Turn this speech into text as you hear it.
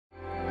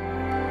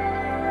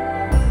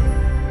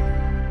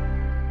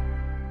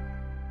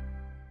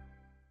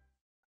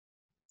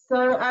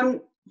So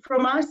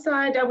from our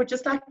side, I would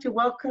just like to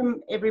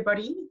welcome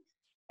everybody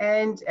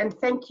and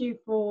thank you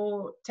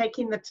for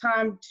taking the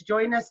time to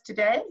join us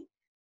today.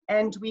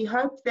 And we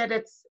hope that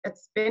it's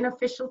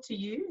beneficial to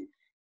you.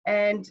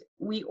 And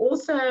we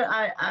also,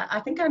 I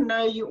think I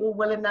know you all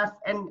well enough,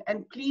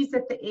 and please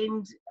at the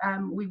end,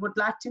 we would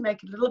like to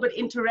make it a little bit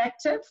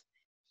interactive.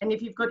 And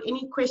if you've got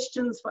any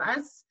questions for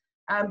us,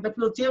 but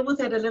we'll deal with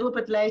it a little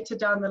bit later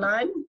down the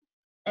line.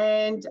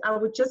 And I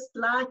would just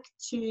like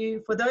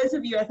to, for those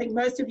of you, I think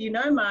most of you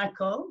know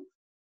Michael,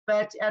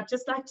 but I'd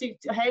just like to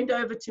hand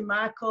over to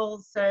Michael,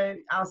 so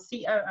our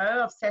COO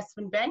of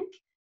Sunlyn Bank,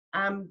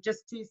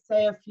 just to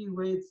say a few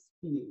words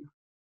for you.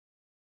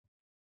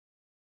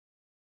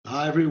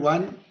 Hi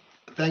everyone,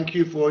 thank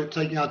you for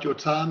taking out your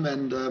time,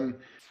 and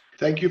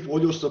thank you for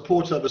all your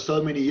support over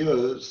so many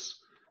years.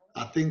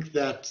 I think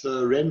that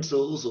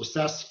rentals or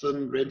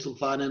Sunlyn rental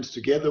finance,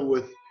 together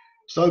with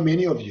so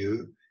many of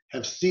you,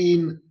 have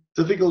seen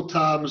difficult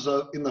times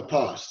in the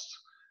past.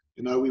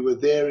 You know, we were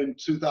there in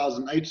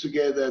 2008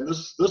 together, and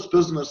this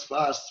business for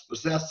us, for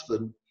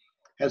Sunlyn,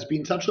 has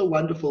been such a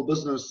wonderful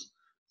business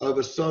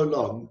over so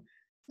long.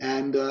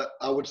 And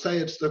I would say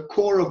it's the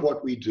core of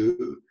what we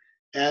do.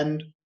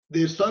 And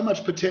there's so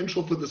much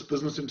potential for this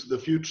business into the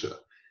future.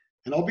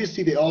 And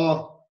obviously there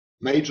are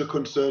major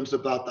concerns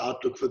about the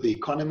outlook for the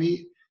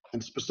economy,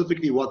 and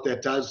specifically what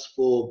that does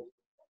for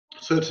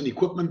certain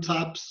equipment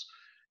types.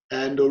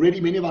 And already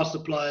many of our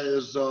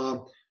suppliers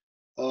are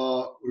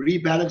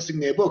rebalancing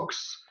their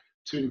books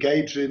to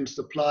engage in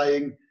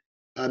supplying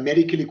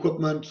medical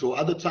equipment or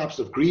other types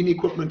of green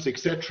equipment,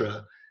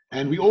 etc.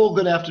 And we're all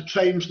going to have to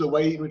change the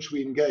way in which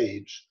we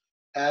engage,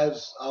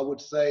 as I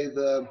would say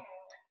the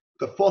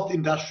fourth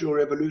industrial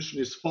revolution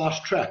is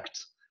fast-tracked.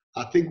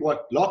 I think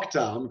what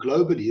lockdown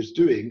globally is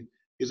doing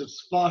is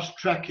it's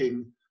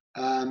fast-tracking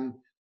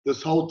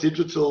this whole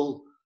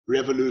digital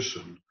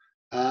revolution.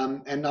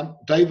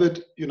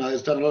 David,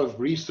 has done a lot of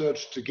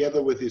research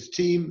together with his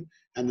team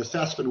and the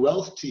Sunlyn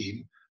Wealth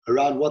team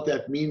around what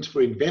that means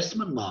for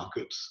investment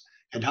markets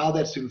and how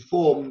that's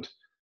informed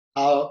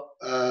our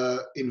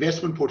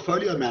investment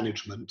portfolio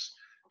management.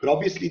 But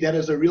obviously that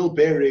has a real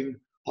bearing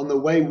on the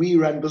way we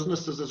run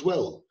businesses as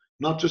well,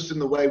 not just in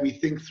the way we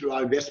think through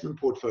our investment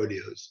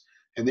portfolios.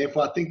 And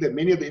therefore, I think that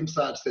many of the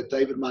insights that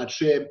David might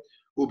share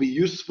will be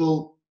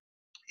useful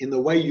in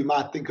the way you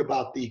might think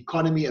about the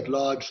economy at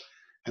large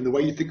and the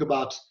way you think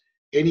about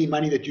any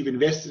money that you've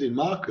invested in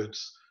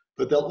markets.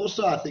 But they'll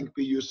also, I think,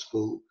 be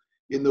useful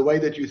in the way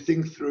that you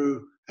think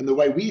through and the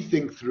way we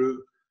think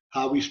through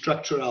how we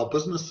structure our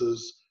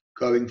businesses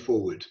going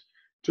forward.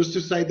 Just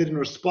to say that in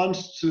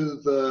response to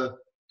the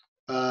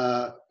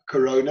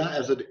corona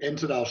as it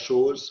entered our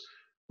shores,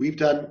 we've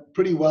done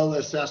pretty well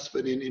as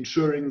Sunlyn in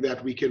ensuring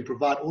that we can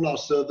provide all our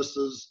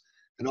services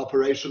and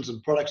operations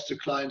and products to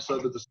clients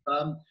over this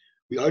time.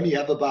 We only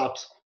have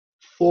about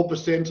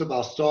 4% of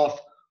our staff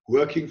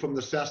working from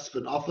the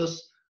Sunlyn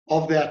office.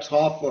 Of that,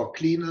 half are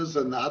cleaners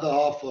and the other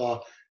half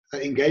are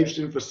engaged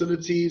in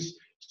facilities.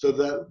 So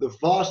the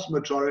vast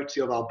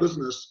majority of our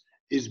business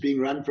is being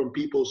run from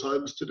people's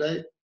homes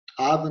today.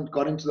 I haven't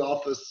got into the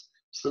office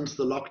since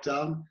the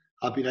lockdown.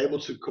 I've been able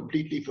to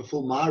completely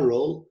fulfill my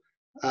role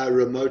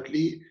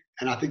remotely,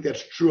 and I think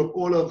that's true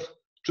of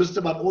just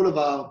about all of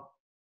our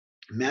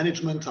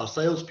management, our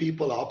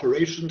salespeople, our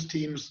operations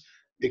teams,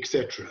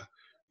 etc.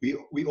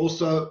 We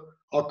also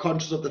are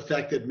conscious of the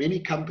fact that many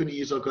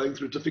companies are going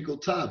through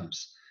difficult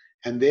times,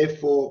 and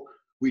therefore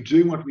we're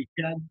doing what we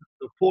can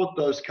to support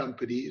those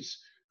companies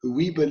who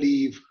we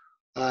believe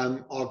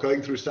are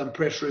going through some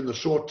pressure in the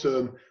short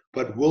term,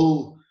 but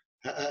will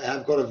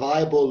have got a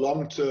viable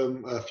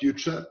long-term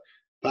future.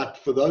 But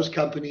for those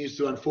companies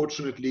who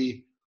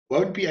unfortunately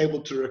won't be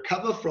able to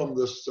recover from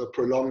this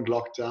prolonged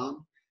lockdown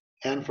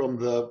and from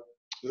the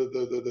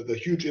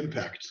huge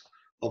impact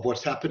of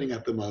what's happening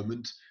at the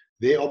moment,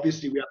 there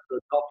obviously we have to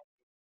adopt,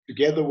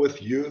 together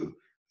with you,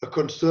 a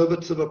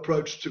conservative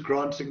approach to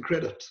granting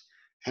credit.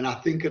 And I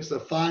think it's a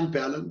fine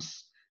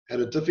balance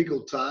at a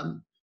difficult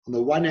time. On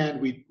the one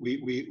hand, we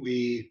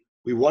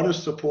want to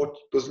support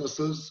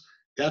businesses.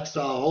 That's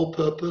our whole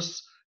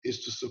purpose,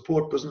 is to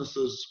support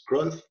businesses'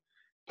 growth.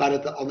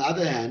 But on the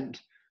other hand,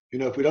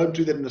 if we don't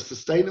do that in a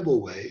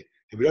sustainable way,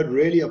 if we don't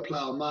really apply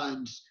our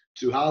minds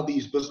to how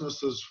these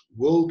businesses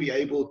will be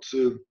able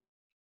to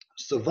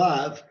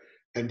survive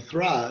and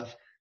thrive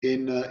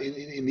in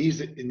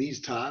these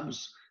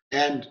times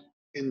and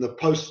in the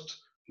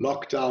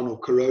post-lockdown or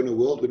corona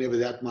world, whenever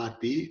that might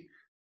be,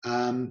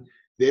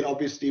 then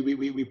obviously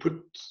we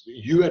put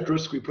you at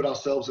risk, we put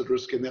ourselves at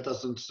risk, and that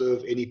doesn't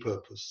serve any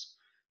purpose.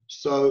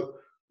 So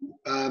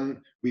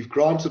we've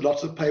granted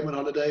lots of payment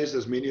holidays,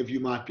 as many of you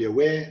might be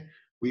aware.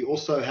 We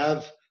also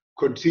have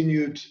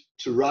continued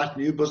to write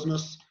new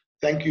business.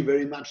 Thank you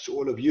very much to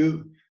all of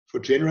you for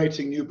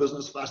generating new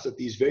business for us at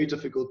these very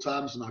difficult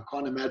times. And I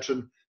can't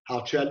imagine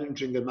how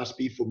challenging it must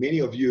be for many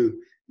of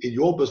you in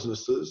your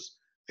businesses,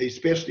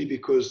 especially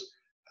because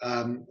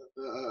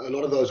a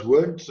lot of those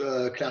weren't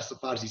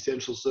classified as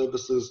essential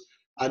services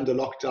under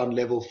lockdown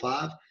level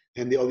 5,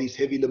 and there are these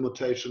heavy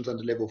limitations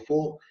under level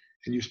 4.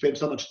 and you spend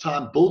so much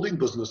time building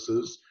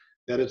businesses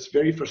that it's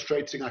very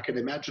frustrating, I can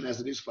imagine,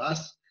 as it is for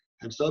us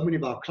and so many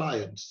of our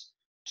clients,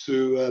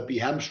 to be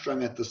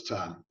hamstrung at this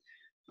time.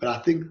 But I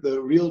think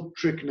the real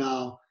trick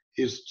now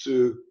is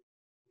to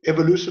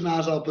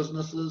evolutionize our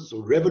businesses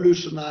or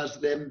revolutionize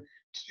them,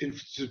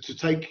 to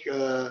take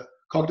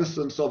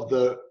cognizance of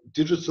the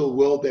digital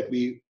world that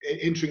we're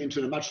entering into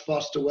in a much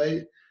faster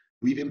way.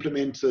 We've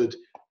implemented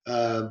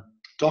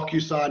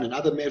DocuSign and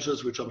other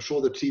measures, which I'm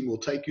sure the team will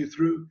take you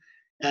through,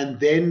 and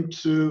then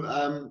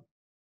to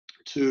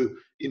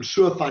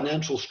ensure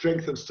financial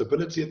strength and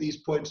stability at these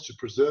points, to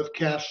preserve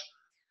cash,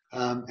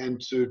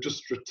 and to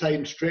just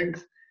retain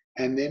strength,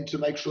 and then to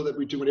make sure that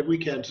we do whatever we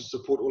can to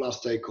support all our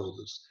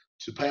stakeholders,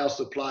 to pay our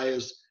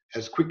suppliers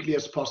as quickly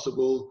as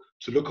possible,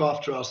 to look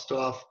after our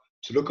staff,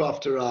 to look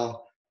after our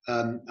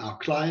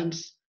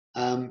clients.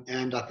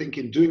 And I think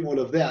in doing all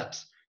of that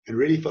and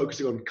really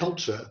focusing on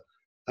culture,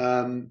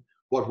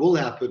 what will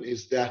happen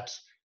is that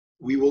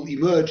we will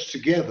emerge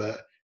together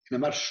in a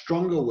much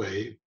stronger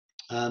way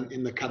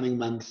in the coming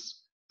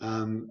months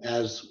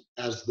as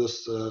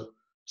this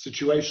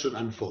situation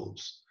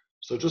unfolds.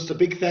 So just a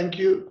big thank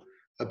you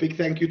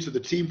to the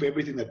team for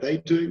everything that they're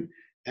doing,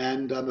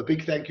 and a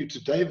big thank you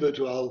to David,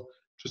 who I'll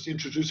just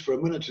introduce for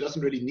a minute. He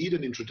doesn't really need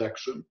an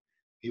introduction.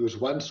 He was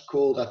once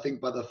called, I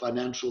think, by the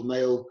Financial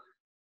Mail,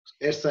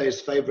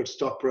 SA's favorite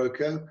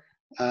stockbroker.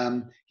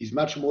 He's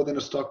much more than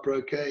a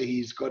stockbroker.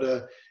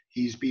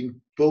 He's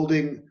been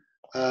building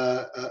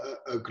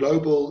a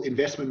global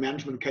investment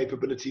management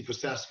capability for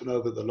Sunlyn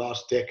over the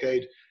last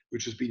decade,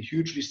 which has been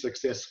hugely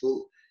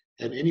successful.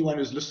 And anyone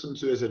who's listened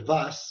to his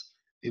advice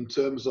in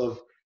terms of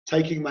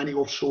taking money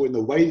offshore in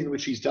the way in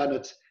which he's done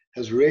it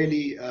has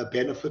really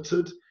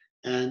benefited.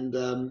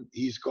 And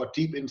he's got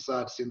deep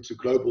insights into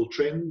global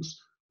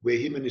trends, where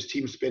him and his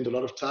team spend a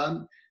lot of time.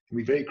 And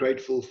we're very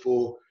grateful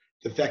for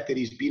the fact that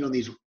he's been on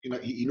these,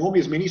 he normally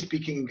has many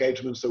speaking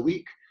engagements a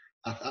week.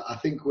 I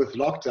think with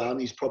lockdown,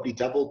 he's probably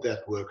doubled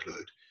that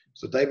workload.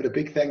 So David, a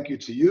big thank you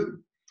to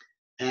you.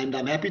 And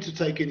I'm happy to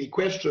take any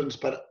questions,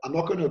 but I'm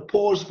not going to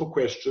pause for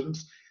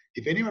questions.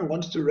 If anyone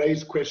wants to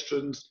raise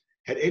questions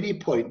at any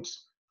point,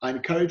 I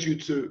encourage you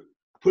to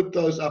put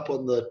those up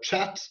on the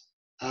chat,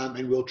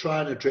 and we'll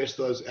try and address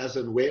those as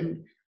and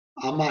when.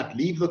 I might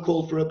leave the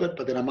call for a bit,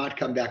 but then I might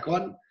come back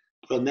on.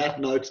 But on that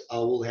note, I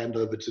will hand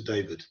over to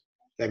David.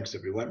 Thanks,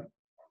 everyone.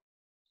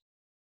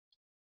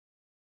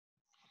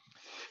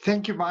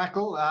 Thank you,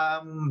 Michael.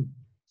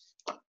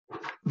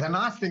 The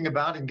nice thing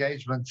about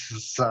engagements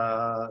is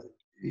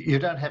you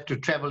don't have to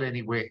travel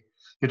anywhere.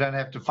 You don't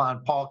have to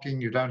find parking.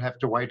 You don't have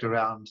to wait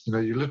around.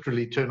 You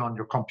literally turn on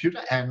your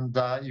computer and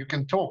you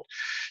can talk.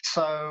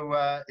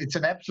 So it's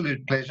an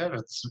absolute pleasure.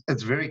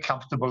 It's very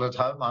comfortable at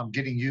home. I'm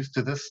getting used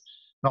to this,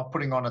 not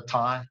putting on a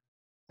tie,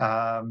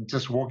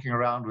 just walking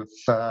around with,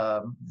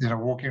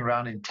 walking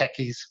around in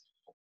tackies,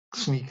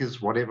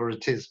 sneakers, whatever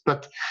it is.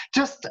 But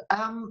just,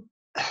 I'm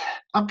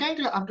going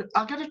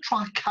to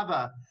try and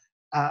cover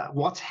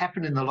what's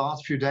happened in the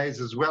last few days,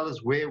 as well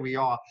as where we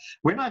are.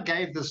 When I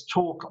gave this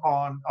talk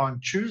on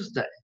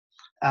Tuesday,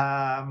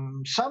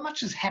 so much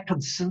has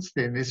happened since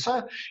then.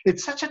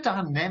 It's such a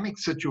dynamic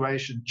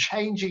situation,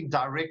 changing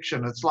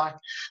direction. It's like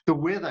the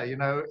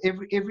weather,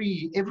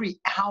 every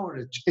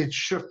hour it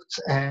shifts,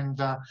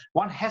 and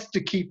one has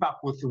to keep up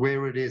with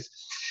where it is.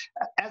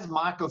 As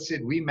Michael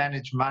said, we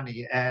manage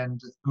money, and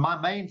my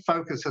main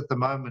focus at the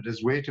moment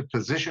is where to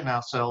position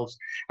ourselves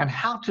and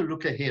how to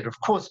look ahead. Of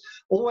course,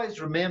 always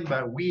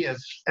remember, we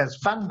as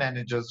fund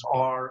managers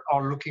are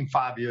looking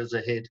 5 years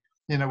ahead.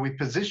 We're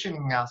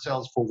positioning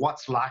ourselves for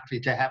what's likely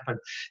to happen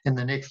in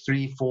the next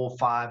 3, 4,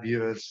 5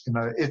 years.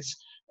 It's,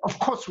 of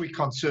course, we're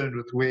concerned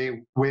with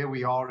where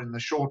we are in the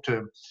short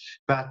term,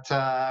 but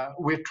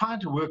we're trying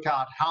to work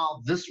out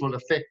how this will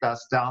affect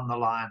us down the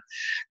line.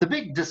 The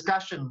big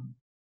discussion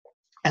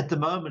at the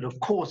moment, of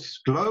course,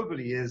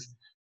 globally is,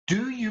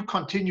 do you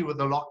continue with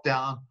the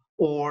lockdown,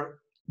 or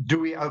do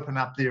we open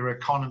up their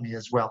economy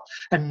as well?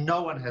 And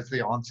no one has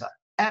the answer.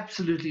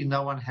 Absolutely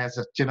no one has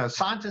it.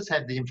 Scientists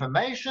have the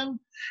information,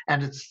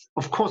 and it's,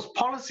 of course,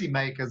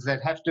 policymakers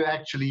that have to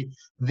actually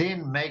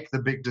then make the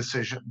big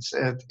decisions.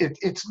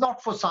 It's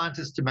not for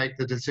scientists to make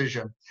the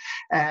decision.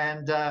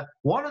 And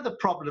one of the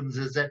problems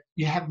is that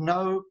you have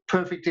no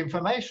perfect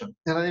information.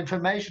 The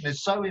information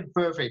is so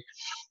imperfect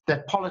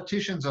that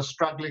politicians are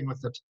struggling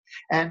with it.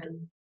 And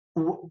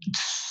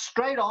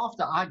straight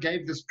after I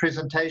gave this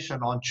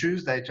presentation on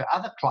Tuesday to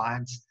other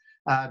clients,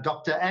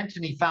 Dr.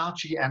 Anthony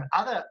Fauci and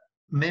other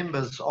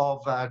members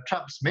of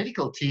Trump's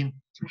medical team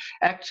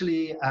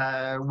actually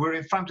were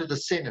in front of the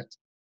Senate,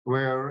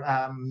 where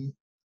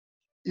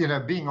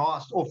being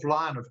asked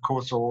offline, of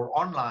course, or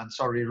online,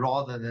 sorry,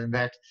 rather than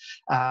that,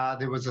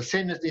 there was a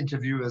Senate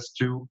interview as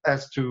to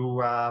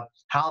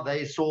how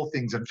they saw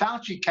things, and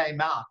Fauci came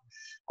out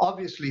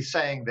obviously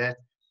saying that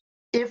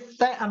if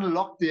they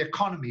unlocked the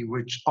economy,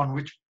 on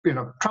which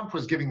Trump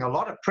was giving a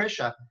lot of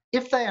pressure,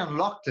 if they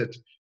unlocked it,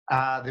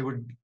 there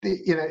would,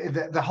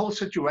 the whole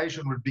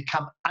situation would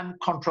become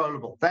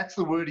uncontrollable. That's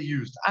the word he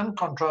used,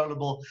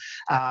 uncontrollable.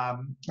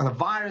 The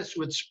virus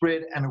would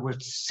spread and it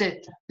would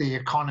set the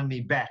economy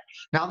back.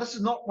 Now, this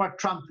is not what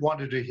Trump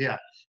wanted to hear.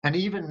 And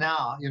even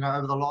now,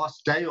 over the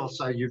last day or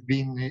so, he's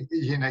been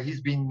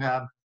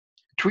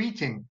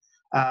tweeting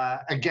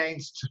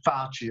against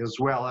Fauci as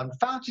well. And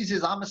Fauci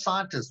says, I'm a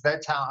scientist.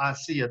 That's how I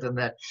see it and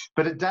that.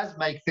 But it does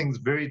make things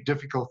very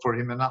difficult for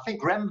him. And I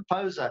think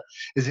Ramaphosa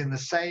is in the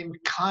same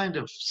kind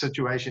of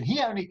situation. He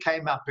only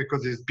came up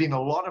because there's been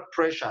a lot of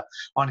pressure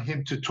on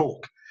him to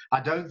talk. I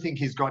don't think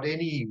he's got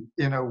any,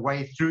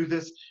 way through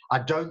this. I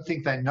don't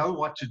think they know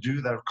what to do.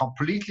 They're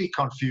completely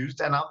confused.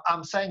 And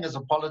I'm saying as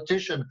a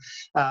politician,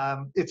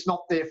 it's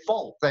not their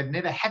fault. They've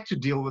never had to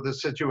deal with a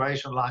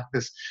situation like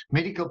this.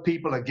 Medical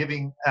people are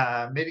giving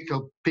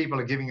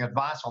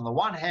advice on the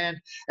one hand,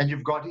 and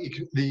you've got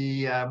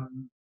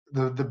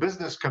the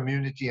business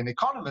community and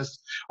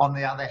economists on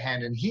the other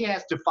hand, and he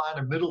has to find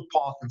a middle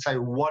path and say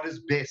what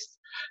is best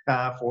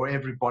for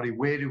everybody.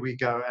 Where do we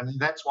go? And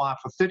that's why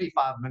for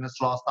 35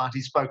 minutes last night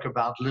he spoke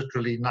about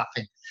literally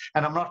nothing.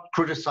 And I'm not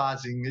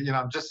criticizing,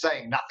 I'm just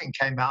saying nothing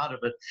came out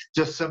of it.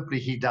 Just simply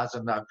he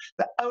doesn't know.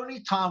 The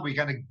only time we're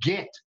going to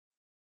get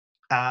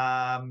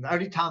the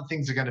only time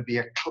things are going to be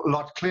a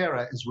lot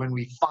clearer is when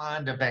we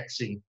find a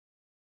vaccine,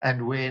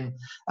 and when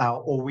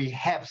or we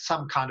have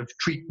some kind of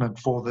treatment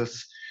for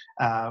this,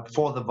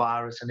 for the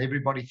virus, and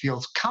everybody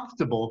feels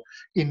comfortable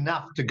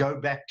enough to go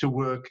back to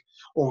work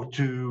or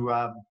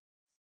to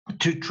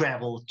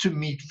travel, to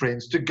meet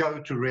friends, to go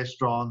to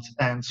restaurants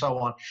and so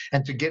on,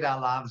 and to get our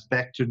lives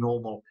back to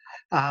normal.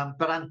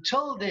 But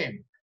until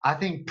then, I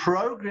think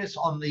progress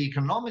on the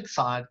economic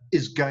side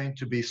is going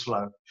to be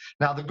slow.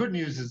 Now, the good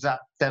news is that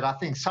I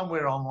think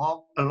somewhere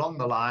along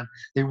the line,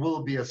 there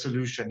will be a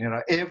solution.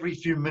 Every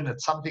few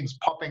minutes, something's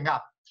popping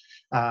up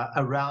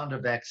around a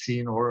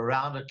vaccine or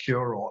around a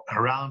cure or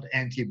around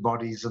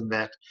antibodies and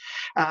that.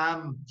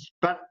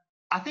 But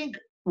I think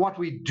what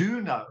we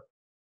do know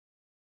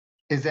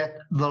is that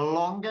the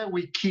longer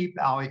we keep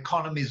our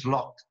economies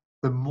locked,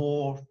 the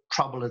more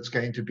trouble it's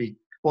going to be,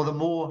 or the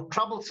more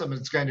troublesome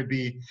it's going to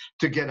be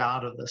to get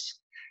out of this.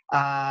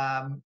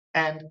 And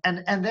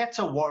that's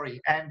a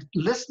worry. And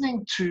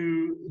listening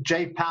to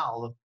Jay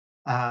Powell,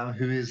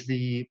 who is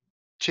the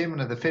chairman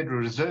of the Federal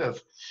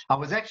Reserve, I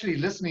was actually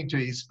listening to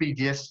his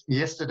speech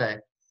yesterday.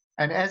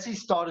 And as he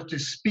started to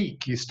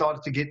speak, you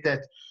started to get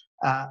that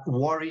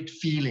worried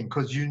feeling,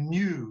 because you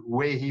knew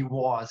where he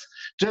was.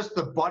 Just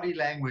the body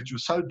language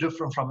was so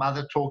different from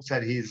other talks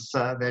that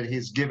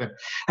he's given.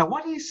 And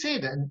what he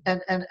said, and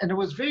it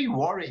was very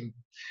worrying.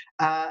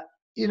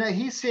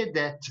 He said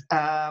that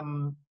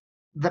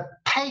the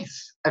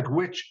pace at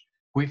which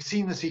we've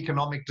seen this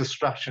economic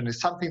destruction is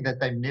something that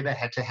they've never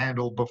had to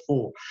handle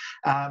before.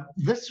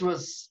 This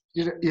was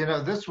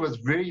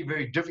very,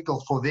 very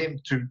difficult for them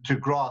to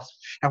grasp.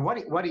 And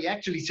what he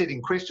actually said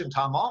in question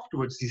time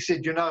afterwards, he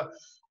said,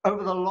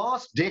 over the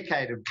last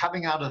decade of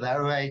coming out of the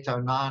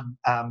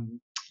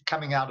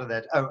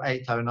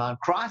 08-09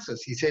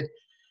 crisis, he said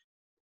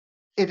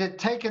it had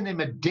taken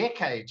them a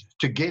decade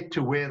to get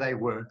to where they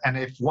were. And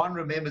if one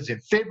remembers, in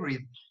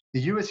February,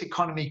 the US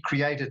economy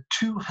created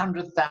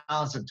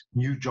 200,000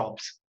 new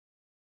jobs.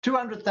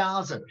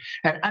 200,000.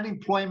 And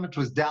unemployment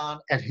was down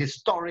at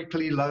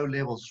historically low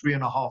levels,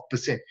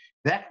 3.5%.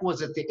 That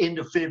was at the end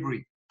of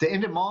February. The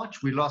end of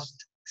March, we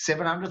lost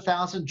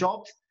 700,000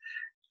 jobs.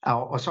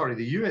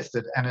 The US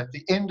did. And at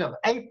the end of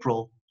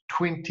April,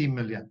 20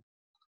 million.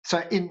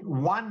 So in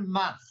 1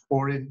 month,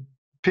 or in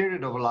a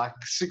period of like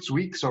 6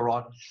 weeks or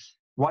on,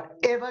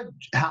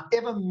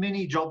 however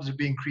many jobs have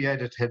been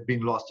created had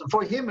been lost. And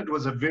for him, it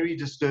was a very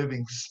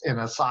disturbing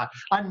sign.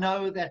 I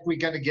know that we're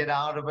going to get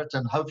out of it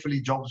and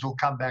hopefully jobs will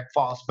come back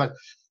fast, but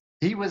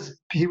he was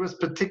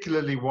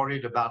particularly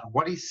worried about it.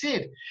 What he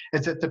said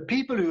is that the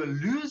people who are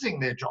losing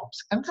their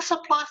jobs, and this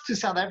applies to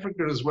South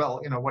Africa as well,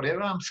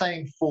 whatever I'm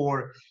saying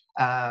for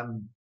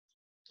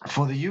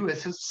the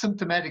US is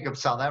symptomatic of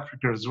South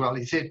Africa as well.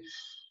 He said,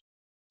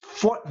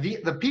 for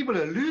the people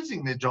who are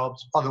losing their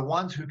jobs are the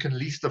ones who can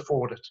least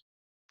afford it.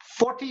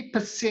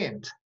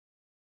 40%,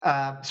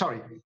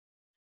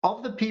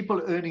 of the people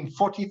earning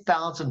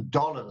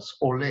 $40,000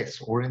 or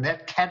less, or in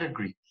that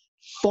category,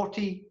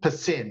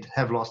 40%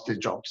 have lost their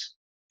jobs.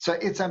 So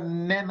it's a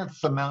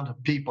mammoth amount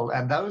of people,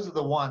 and those are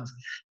the ones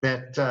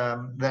that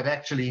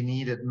actually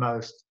need it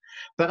most.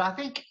 But I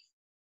think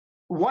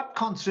what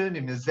concerned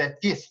him is that,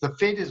 yes, the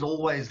Fed is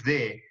always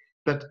there,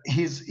 but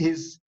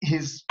his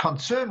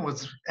concern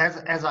was,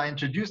 as I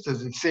introduced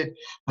us, it said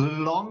the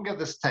longer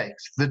this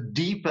takes, the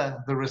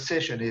deeper the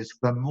recession is,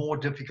 the more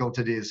difficult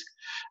it is.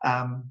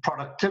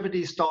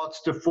 Productivity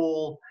starts to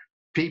fall,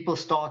 people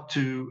start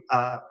to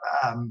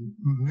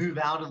move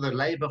out of the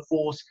labor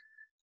force.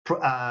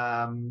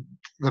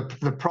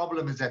 The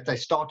problem is that they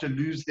start to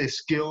lose their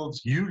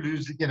skills. You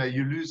lose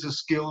the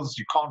skills.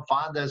 You can't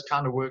find those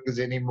kind of workers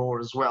anymore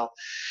as well.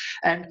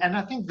 And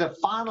I think the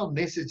final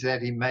message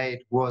that he made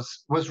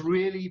was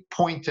really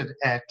pointed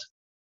at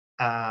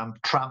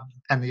Trump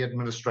and the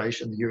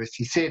administration, the US.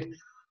 He said,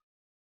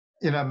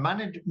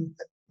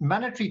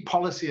 monetary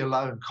policy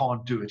alone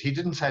can't do it. He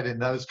didn't say it in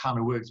those kind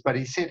of words, but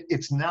he said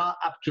it's now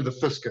up to the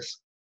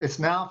fiscus. It's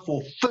now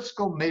for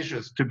fiscal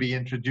measures to be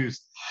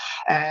introduced.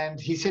 And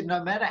he said,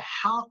 no matter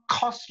how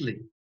costly,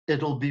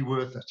 it'll be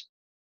worth it.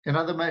 In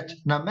other words,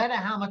 no matter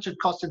how much it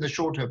costs in the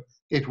short term,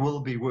 it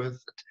will be worth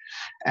it.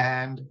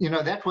 And,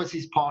 that was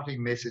his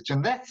parting message.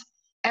 And that's,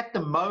 at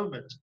the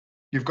moment,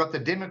 you've got the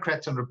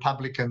Democrats and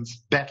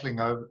Republicans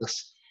battling over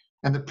this.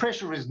 And the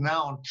pressure is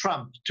now on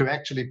Trump to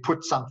actually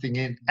put something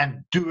in and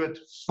do it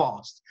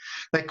fast.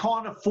 They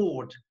can't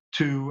afford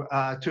to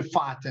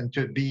fight and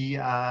to be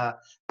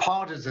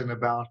partisan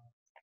about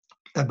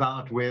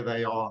where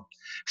they are.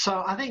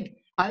 So I think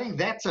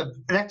that's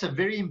a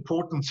very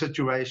important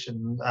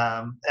situation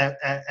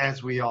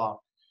as we are.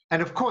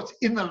 And of course,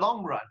 in the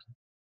long run,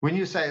 when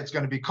you say it's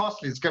going to be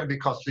costly, it's going to be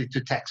costly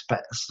to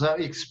taxpayers. So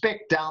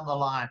expect down the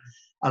line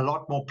a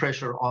lot more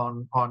pressure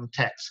on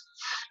tax.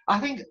 I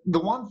think the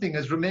one thing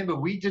is, remember,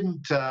 we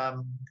didn't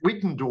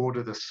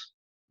order this.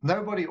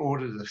 Nobody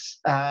ordered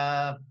this.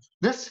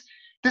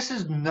 This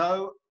is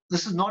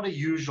not a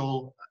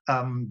usual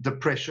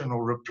depression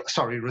or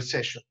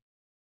recession.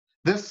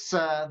 This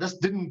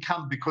didn't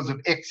come because of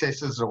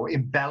excesses or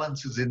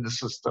imbalances in the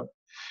system.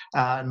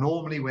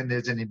 Normally, when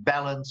there's an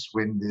imbalance,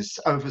 when there's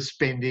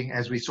overspending,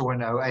 as we saw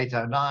in 08,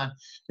 09,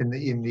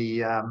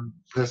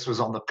 this was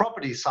on the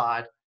property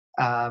side,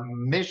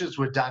 measures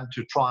were done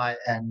to try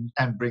and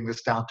bring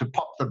this down, to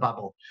pop the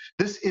bubble.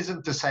 This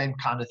isn't the same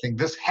kind of thing.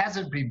 This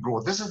hasn't been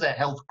brought. This is a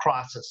health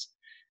crisis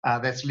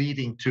that's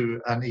leading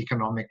to an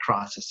economic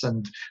crisis,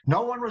 and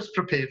no one was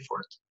prepared for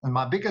it. And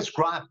my biggest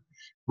gripe,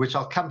 which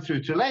I'll come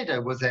through to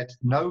later, was that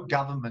no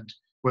government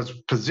was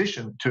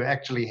positioned to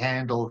actually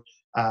handle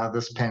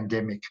this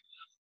pandemic.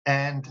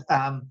 And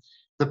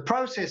the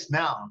process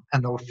now,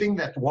 and the thing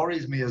that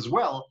worries me as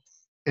well,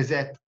 is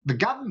that the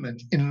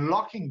government, in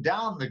locking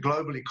down the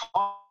global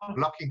economy,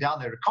 locking down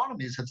their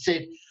economies, have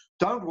said,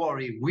 don't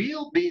worry,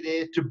 we'll be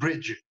there to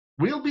bridge you.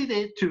 We'll be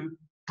there to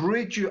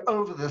bridge you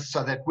over this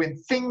so that when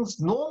things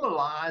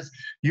normalize,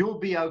 you'll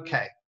be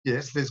okay.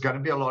 Yes, there's going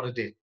to be a lot of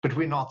debt, but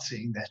we're not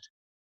seeing that.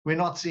 We're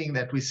not seeing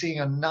that. We're seeing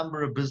a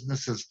number of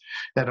businesses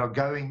that are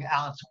going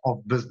out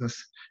of business,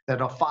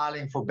 that are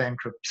filing for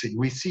bankruptcy.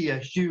 We see a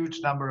huge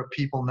number of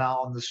people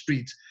now on the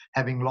streets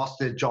having lost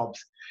their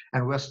jobs.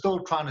 And we're still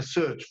trying to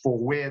search for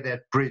where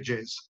that bridge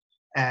is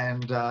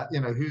and,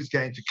 who's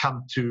going to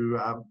come to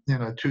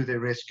their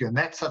rescue. And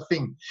that's the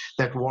thing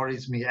that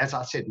worries me. As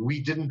I said,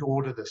 we didn't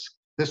order this.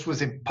 This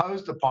was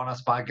imposed upon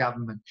us by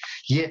government.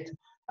 Yet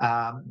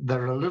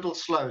they're a little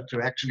slow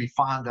to actually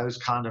find those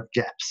kind of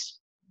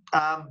gaps.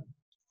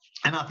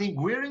 And I think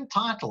we're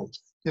entitled,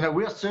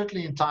 we are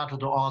certainly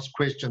entitled to ask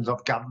questions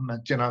of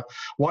government.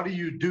 What are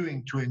you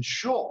doing to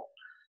ensure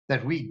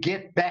that we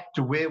get back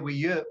to where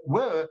we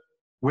were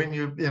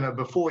when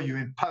before you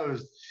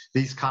imposed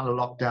these kind of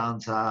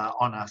lockdowns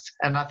on us?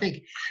 And I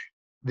think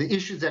the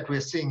issues that we're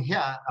seeing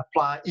here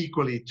apply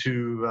equally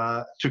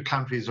to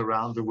countries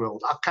around the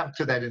world. I'll come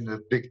to that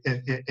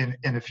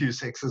in a few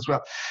seconds as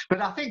well.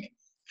 But I think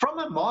from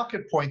a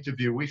market point of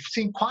view, we've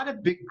seen quite a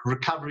big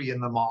recovery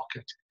in the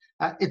market.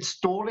 It's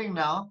stalling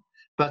now,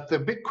 but the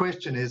big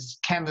question is,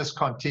 can this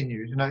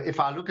continue? If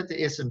I look at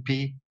the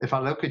S&P, if I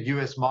look at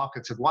US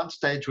markets, at one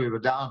stage we were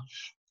down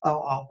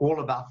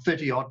all about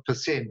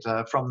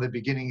 30-odd% from the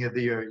beginning of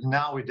the year.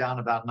 Now we're down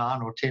about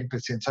 9 or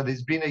 10%. So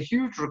there's been a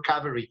huge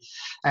recovery,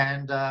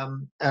 and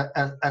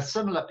a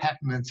similar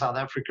pattern in South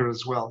Africa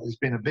as well. There's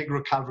been a big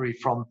recovery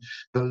from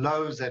the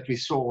lows that we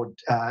saw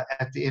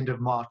at the end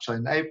of March. So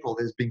in April,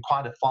 there's been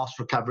quite a fast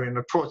recovery. And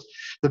of course,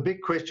 the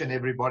big question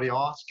everybody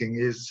asking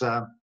is,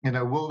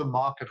 will the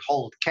market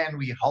hold? Can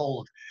we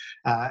hold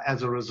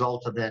as a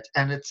result of that?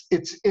 And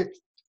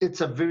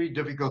it's a very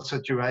difficult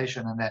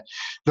situation. And that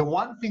the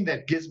one thing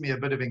that gives me a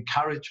bit of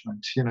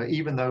encouragement,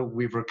 even though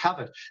we've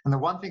recovered, and the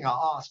one thing I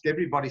asked,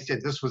 everybody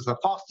said this was the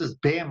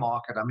fastest bear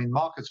market. I mean,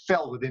 markets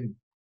fell within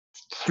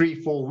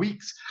 3-4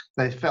 weeks.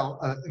 They fell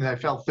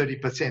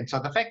 30%. So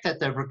the fact that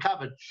they've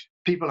recovered,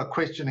 people are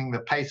questioning the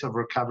pace of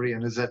recovery,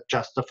 and is that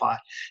justified?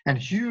 And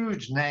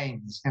huge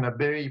names,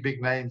 very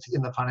big names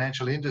in the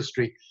financial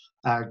industry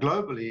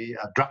globally,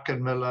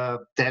 Druckenmiller,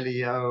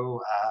 Delio,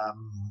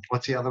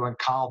 what's the other one,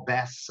 Carl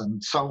Bass,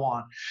 and so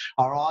on,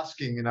 are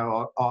asking,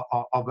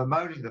 are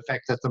bemoaning the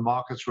fact that the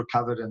market's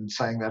recovered and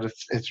saying that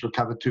it's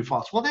recovered too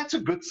fast. Well, that's a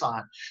good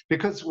sign,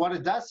 because what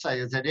it does say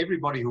is that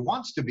everybody who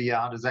wants to be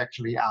out is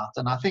actually out.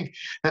 And I think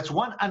that's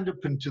one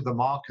underpin to the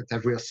market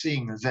that we're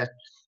seeing, is that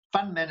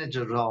fund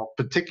managers are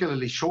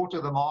particularly short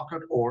of the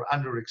market or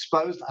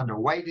underexposed,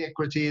 underweight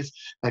equities.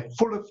 They're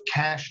full of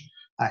cash.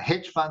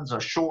 Hedge funds are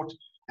short.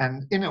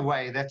 And in a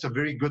way, that's a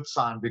very good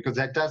sign, because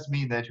that does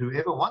mean that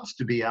whoever wants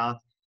to be out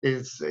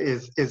is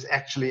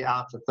actually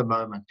out at the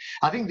moment.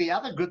 I think the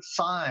other good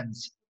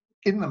signs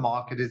in the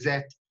market is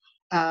that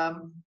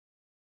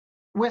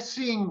we're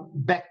seeing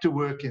back to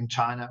work in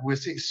China. We're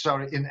seeing,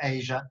 in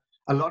Asia.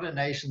 a lot of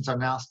nations are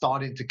now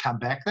starting to come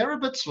back. They're a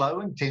bit slow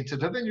and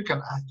tentative, and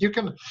you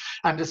can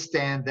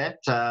understand that.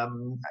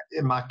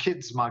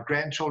 My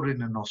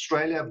grandchildren in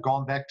Australia have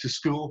gone back to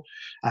school.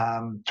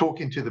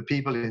 Talking to the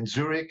people in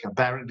Zurich,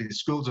 apparently the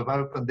schools have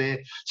opened there.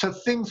 So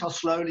things are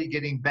slowly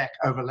getting back.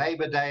 Over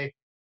Labor Day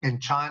in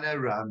China,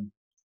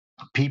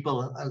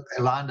 people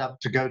lined up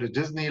to go to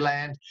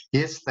Disneyland.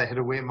 Yes, they had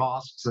to wear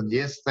masks, and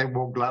yes, they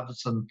wore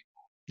gloves, and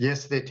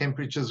yes, their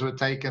temperatures were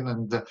taken,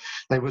 and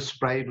they were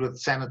sprayed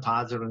with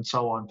sanitizer and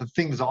so on. But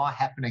things are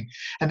happening,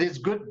 and there's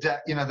good.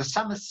 The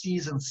summer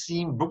season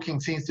booking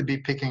seems to be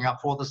picking up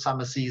for the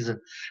summer season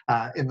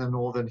in the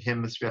northern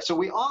hemisphere. So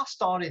we are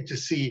starting to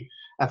see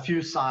a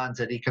few signs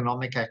that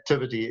economic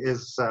activity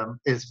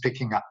is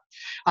picking up.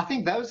 I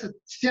think those are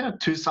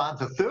two signs.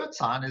 The third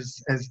sign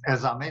is,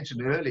 as I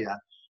mentioned earlier,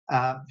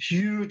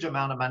 huge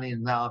amount of money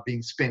is now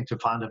being spent to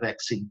find a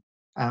vaccine.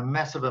 A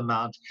massive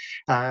amount.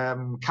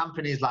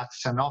 Companies like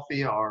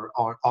Sanofi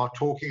are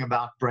talking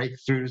about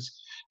breakthroughs,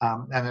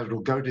 and it'll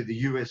go to the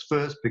US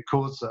first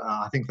because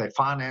I think they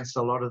financed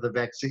a lot of the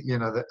vaccine,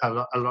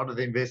 a lot of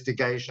the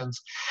investigations.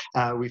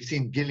 We've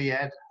seen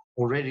Gilead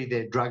already,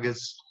 their drug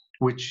is,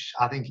 which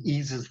I think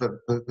eases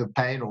the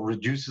pain or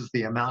reduces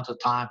the amount of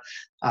time,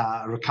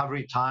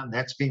 recovery time,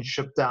 that's been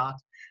shipped out.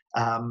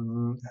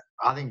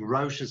 I think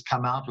Roche has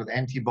come out with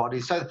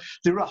antibodies. So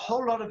there are a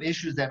whole lot of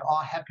issues that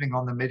are happening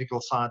on the medical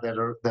side that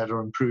are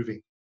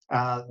improving.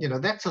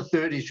 That's a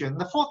third issue. And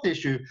the fourth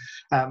issue,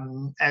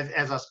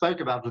 as I spoke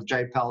about with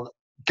Jay Powell,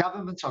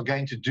 governments are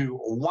going to do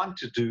or want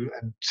to do,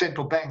 and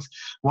central banks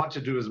want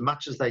to do as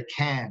much as they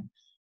can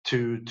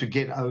to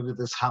get over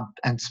this hump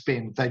and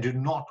spend. They do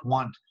not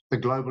want the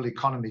global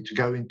economy to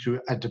go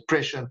into a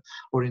depression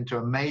or into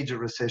a major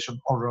recession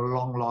or a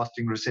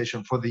long-lasting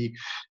recession for the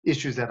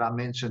issues that I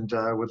mentioned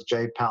with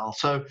Jay Powell.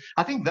 So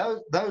I think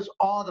those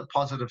are the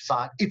positive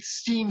side. It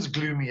seems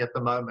gloomy at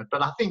the moment,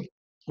 but I think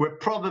we're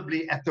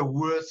probably at the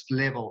worst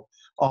level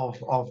of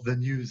the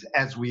news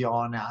as we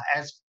are now.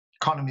 As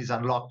economies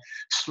unlock,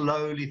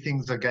 slowly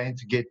things are going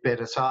to get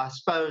better. So I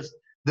suppose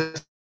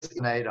this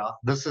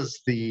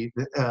is the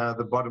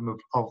bottom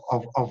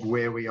of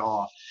where we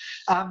are.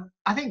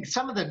 I think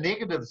some of the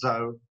negatives,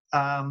 though,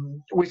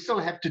 we still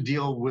have to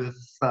deal with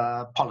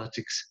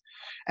politics,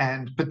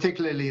 and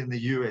particularly in the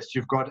US,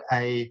 you've got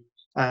a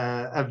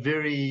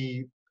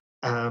very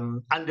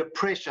under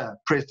pressure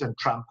President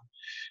Trump,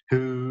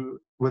 who,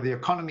 with the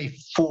economy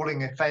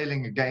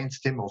failing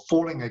against him,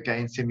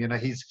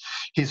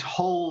 his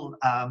whole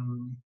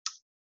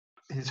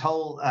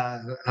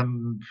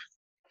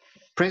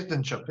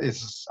presidentship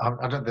is, I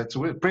don't know, that's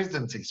the word,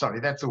 presidency, sorry,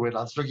 that's the word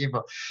I was looking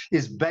for,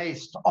 is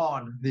based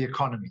on the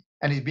economy.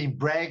 And he's been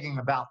bragging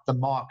about the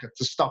market,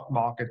 the stock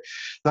market.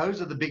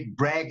 Those are the big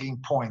bragging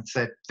points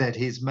that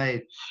he's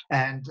made.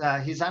 And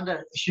he's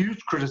under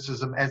huge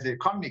criticism as the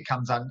economy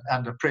comes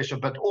under pressure,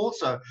 but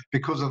also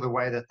because of the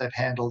way that they've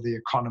handled the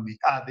economy,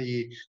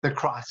 the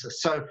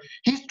crisis. So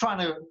he's trying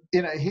to,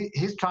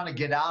 he's trying to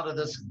get out of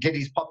this, get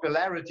his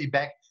popularity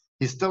back.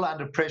 He's still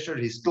under pressure.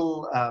 He's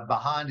still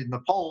behind in the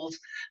polls,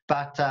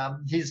 but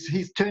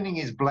he's turning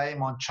his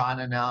blame on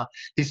China now.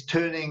 He's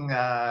trying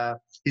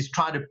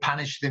to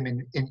punish them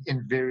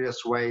in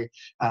various ways.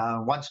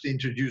 Wants to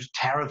introduce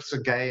tariffs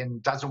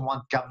again. Doesn't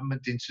want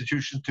government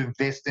institutions to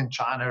invest in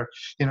China,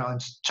 in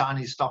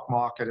Chinese stock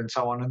market and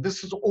so on. And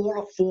this is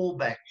all a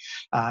fallback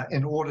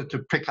in order to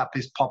pick up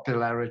his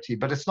popularity.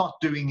 But it's not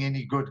doing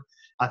any good.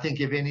 I think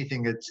if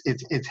anything,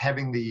 it's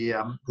having the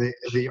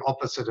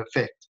opposite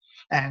effect.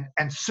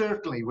 And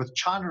certainly with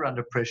China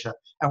under pressure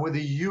and with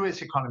the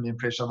US economy in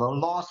pressure, the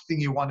last thing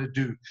you want to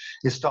do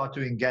is start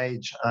to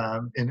engage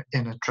in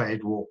a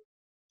trade war.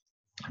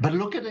 But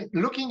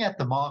looking at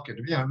the market,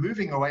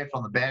 moving away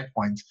from the bad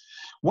points,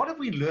 what have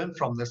we learned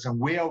from this and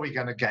where are we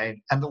going to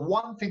gain? And the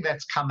one thing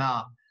that's come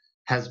out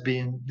has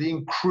been the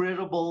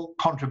incredible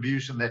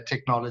contribution that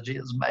technology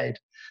has made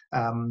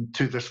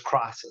to this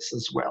crisis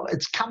as well.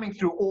 It's coming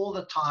through all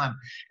the time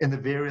in the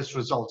various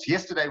results.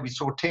 Yesterday, we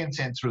saw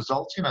Tencent's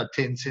results.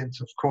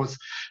 Tencent, of course,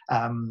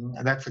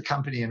 that's a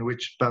company in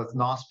which both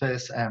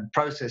Naspers and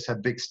Process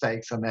have big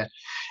stakes in that.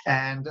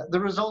 And the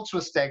results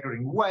were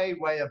staggering, way,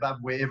 way above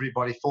where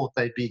everybody thought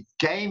they'd be.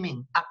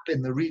 Gaming up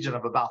in the region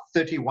of about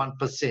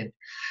 31%.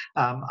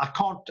 I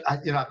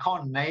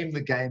can't name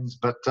the games,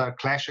 but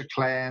Clash of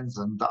Clans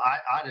and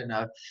I don't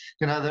know.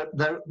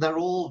 They're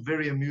all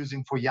very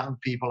amusing for young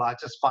people. I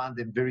just find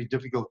them very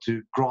difficult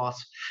to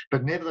grasp,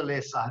 but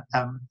nevertheless,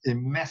 a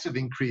massive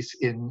increase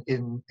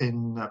in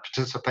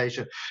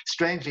participation.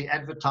 Strangely,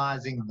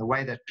 advertising and the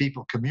way that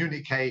people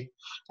communicate,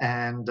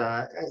 and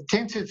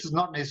Tencent is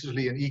not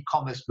necessarily an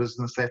e-commerce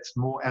business. That's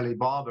more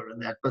Alibaba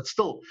and that, but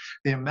still,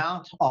 the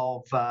amount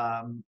of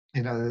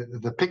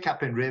the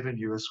pickup in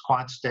revenue is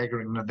quite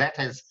staggering. And that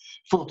has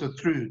filtered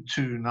through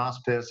to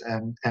Naspers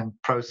and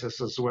Process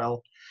as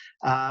well.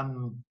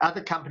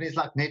 Other companies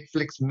like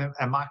Netflix,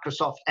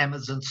 Microsoft,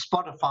 Amazon,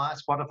 Spotify,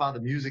 the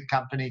music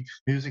company,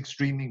 music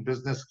streaming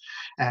business.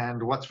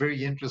 And what's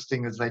very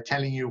interesting is they're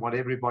telling you what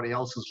everybody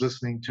else is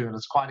listening to. And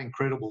it's quite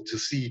incredible to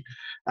see,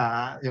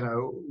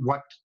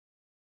 what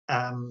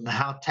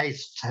how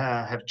tastes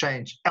have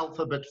changed,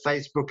 Alphabet,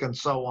 Facebook, and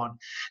so on.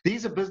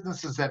 These are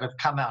businesses that have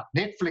come out.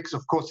 Netflix,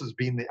 of course, has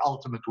been the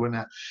ultimate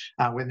winner.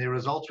 When their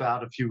results were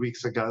out a few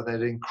weeks ago,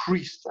 they'd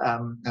increased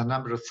a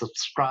number of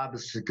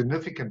subscribers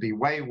significantly,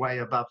 way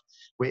above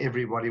where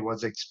everybody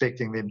was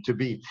expecting them to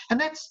be. And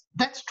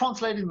that's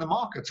translating the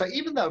market. So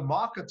even though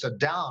markets are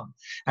down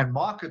and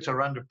markets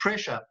are under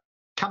pressure,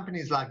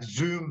 companies like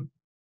Zoom,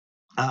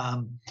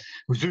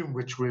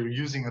 which we're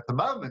using at the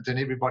moment and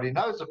everybody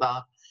knows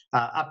about,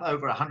 up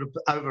over 100%,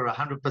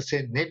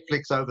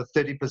 Netflix over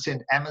 30%,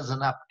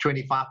 Amazon up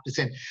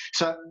 25%.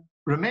 So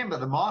remember,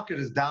 the market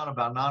is down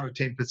about 9 or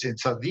 10%.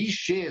 So these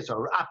shares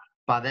are up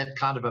by that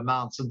kind of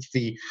amount since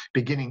the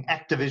beginning.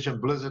 Activision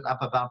Blizzard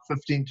up about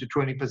 15 to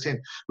 20%,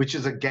 which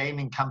is a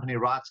gaming company,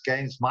 writes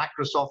games,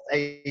 Microsoft,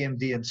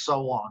 AMD, and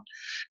so on.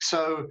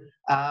 So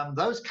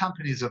those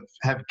companies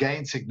have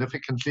gained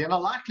significantly and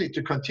are likely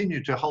to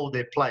continue to hold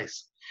their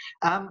place.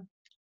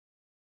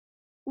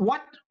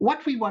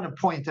 What we want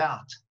to point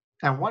out,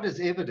 and what is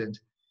evident,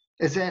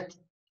 is that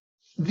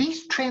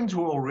these trends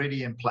were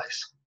already in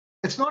place.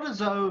 It's not as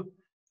though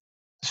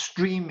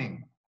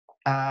streaming,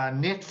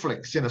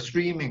 Netflix,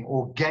 streaming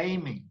or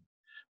gaming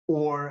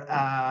or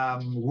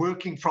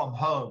working from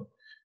home,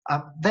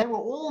 they were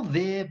all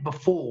there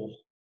before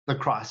the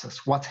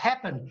crisis. What's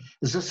happened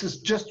is this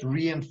has just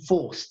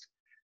reinforced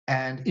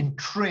and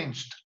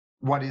entrenched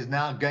what is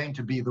now going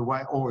to be the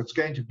way, or it's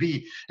going to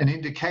be an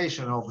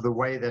indication of the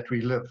way that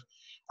we live.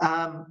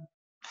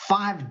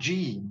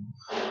 5G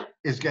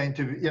is going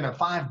to,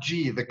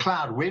 5G, the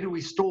cloud. Where do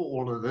we store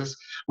all of this?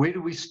 Where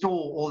do we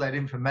store all that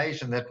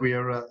information that we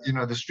are,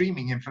 the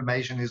streaming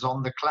information is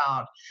on the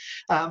cloud.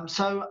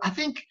 So I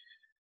think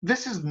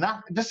this is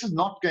not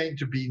going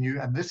to be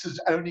new, and this is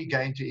only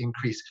going to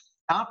increase.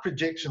 Our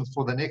projections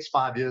for the next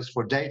 5 years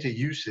for data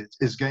usage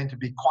is going to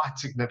be quite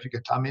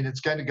significant. I mean, it's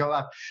going to go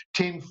up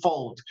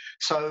tenfold.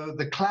 So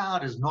the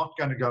cloud is not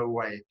going to go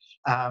away.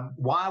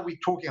 Why are we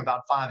talking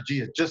about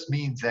 5G? It just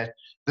means that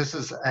this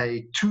is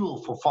a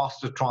tool for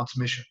faster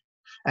transmission.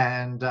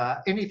 And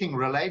anything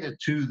related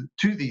to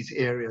these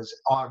areas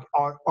are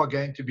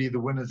going to be the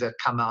winners that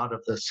come out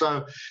of this.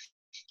 So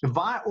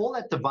all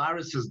that the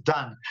virus has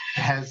done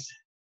has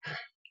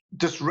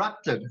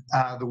disrupted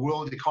the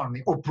world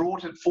economy, or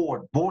brought it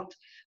forward, brought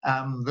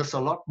this a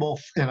lot more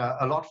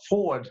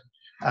forward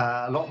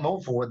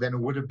than it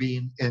would have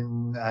been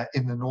in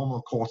the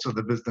normal course of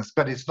the business.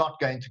 But it's not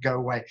going to go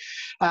away.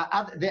 There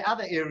are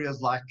other areas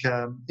like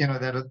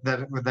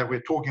that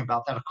we're talking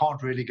about that I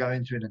can't really go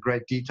into in a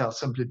great detail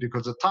simply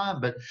because of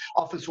time. But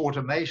office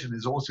automation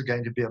is also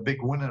going to be a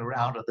big winner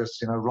out of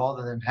this.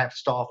 Rather than have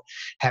staff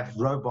have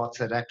robots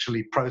that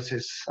actually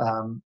process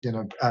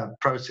your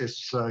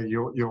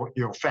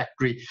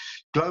factory.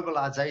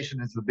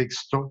 Globalization is the big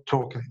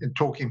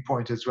talking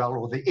point as well,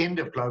 or the end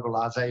of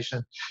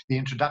globalization, the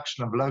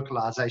introduction of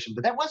localization.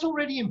 But that was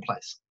already in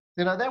place.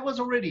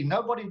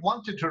 Nobody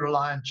wanted to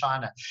rely on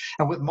China.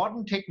 And with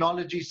modern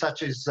technology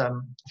such as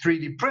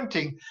 3D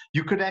printing,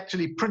 you could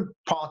actually print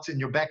parts in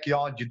your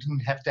backyard. You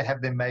didn't have to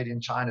have them made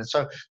in China.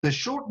 So the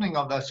shortening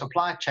of those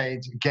supply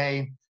chains,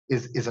 again,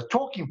 is a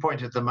talking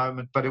point at the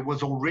moment, but it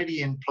was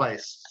already in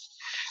place.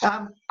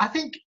 I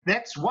think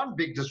that's one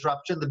big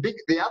disruption.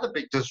 The other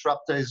big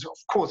disruptor is, of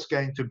course,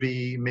 going to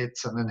be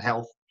medicine and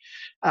health.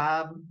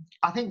 I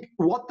think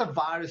what the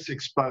virus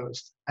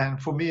exposed,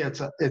 and for me it's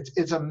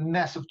a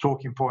massive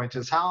talking point,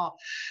 is how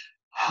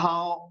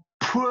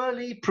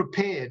poorly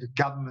prepared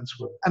governments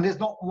were. And there's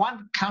not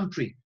one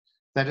country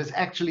that has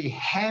actually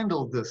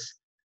handled this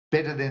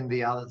better than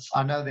the others.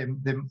 I know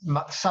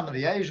some of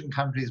the Asian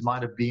countries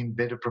might have been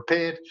better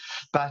prepared,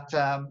 but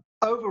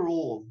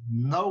overall,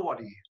 no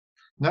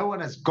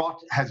one has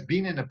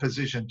been in a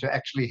position to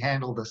actually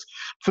handle this.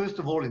 First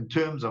of all, in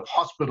terms of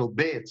hospital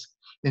beds,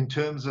 in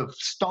terms of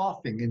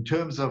staffing, in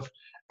terms of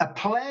a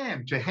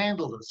plan to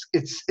handle this.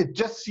 It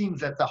just seems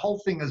that the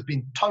whole thing has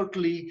been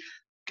totally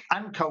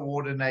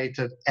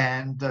uncoordinated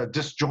and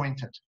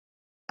disjointed.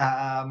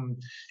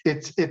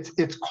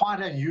 It's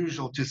quite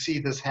unusual to see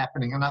this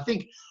happening. And I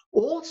think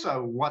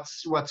also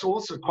what's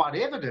also quite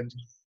evident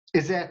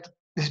is that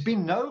there's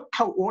been no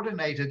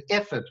coordinated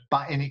effort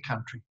by any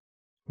country.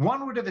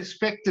 One would have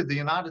expected the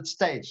United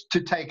States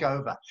to take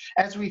over,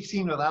 as we've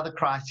seen with other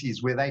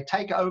crises, where they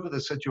take over the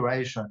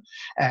situation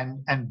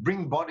and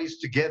bring bodies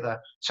together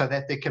so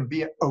that there can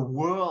be a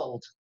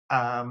world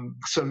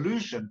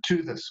solution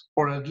to this,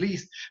 or at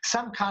least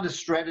some kind of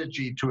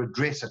strategy to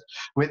address it,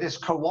 where there's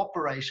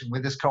cooperation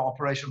on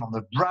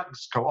the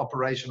drugs,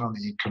 cooperation on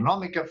the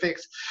economic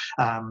effects,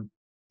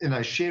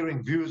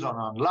 sharing views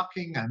on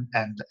unlocking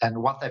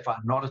and what they find.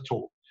 Not at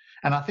all.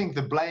 And I think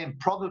the blame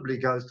probably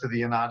goes to the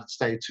United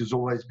States, who's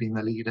always been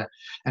the leader.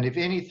 And if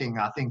anything,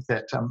 I think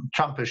that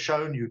Trump has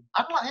shown you,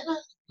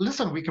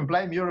 listen, we can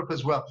blame Europe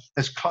as well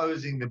as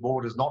closing the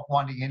borders, not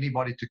wanting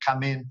anybody to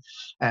come in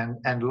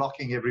and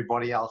locking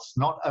everybody else,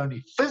 not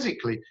only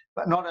physically,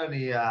 but not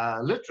only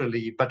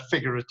literally, but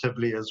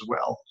figuratively as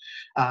well.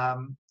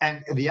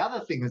 And the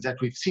other thing is that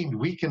we've seen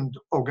weakened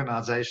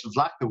organizations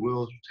like the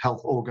World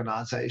Health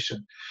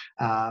Organization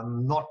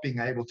not being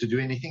able to do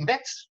anything.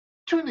 That's,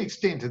 to an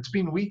extent, it's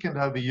been weakened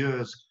over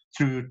years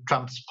through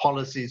Trump's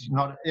policies,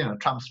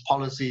 Trump's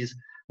policies.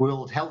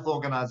 World Health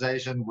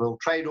Organization, World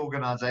Trade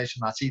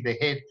Organization. I see the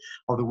head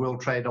of the World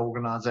Trade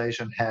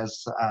Organization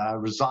has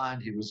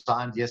resigned. He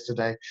resigned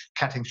yesterday,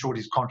 cutting short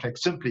his contract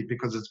simply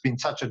because it's been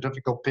such a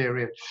difficult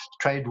period.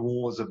 Trade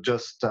wars have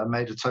just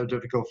made it so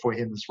difficult for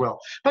him as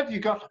well. But you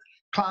got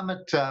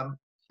climate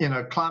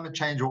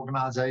change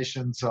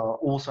organizations are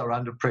also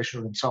under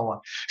pressure and so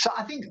on. So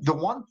I think the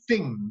one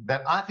thing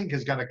that I think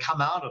is going to come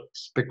out of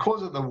this,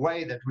 because of the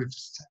way that we've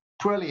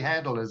poorly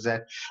handled, is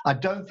that I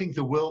don't think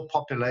the world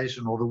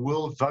population or the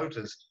world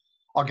voters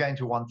are going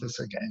to want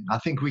this again. I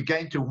think we're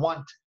going to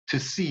want to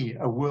see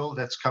a world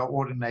that's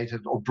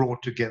coordinated or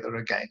brought together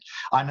again.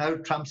 I know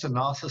Trump's a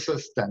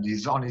narcissist and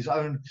he's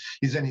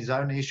in his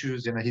own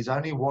issues. He's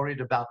only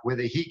worried about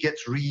whether he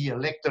gets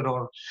re-elected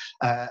or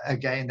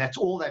again. That's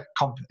all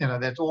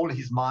that's all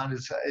his mind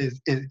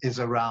is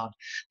around.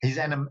 His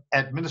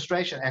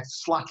administration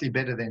acts slightly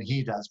better than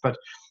he does, but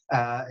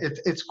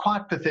it's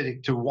quite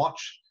pathetic to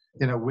watch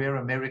where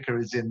America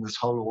is in this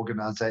whole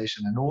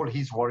organization, and all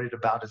he's worried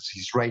about is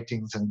his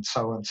ratings and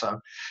so,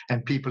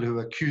 and people who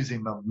accuse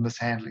him of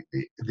mishandling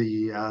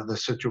the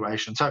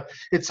situation. So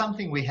it's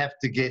something we have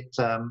to get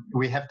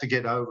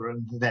over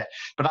and that.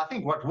 But I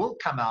think what will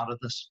come out of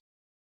this,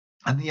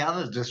 and the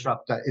other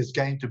disruptor, is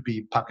going to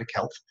be public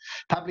health,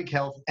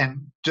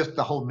 and just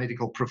the whole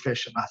medical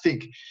profession. I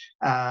think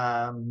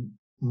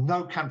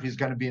no country is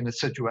going to be in a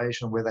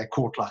situation where they're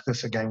caught like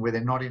this again, where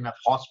there are not enough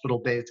hospital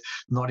beds,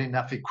 not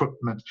enough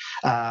equipment,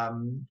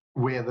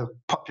 where the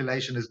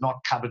population is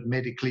not covered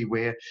medically,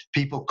 where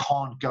people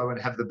can't go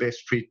and have the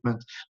best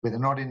treatment, where there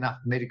are not enough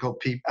medical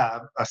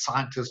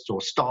scientists or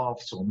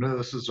staffs or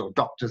nurses or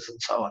doctors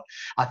and so on.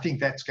 I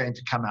think that's going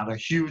to come out. A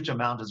huge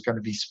amount is going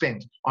to be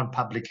spent on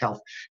public health.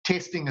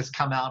 Testing has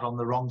come out on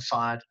the wrong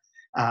side.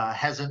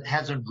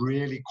 Hasn't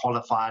really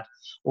qualified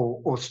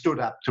or stood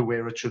up to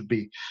where it should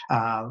be.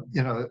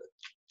 To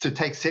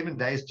take 7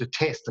 days to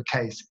test a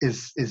case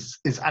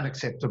is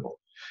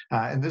unacceptable.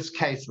 In this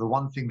case, the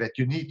one thing that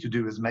you need to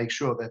do is make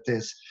sure that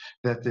there's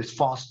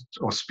fast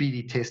or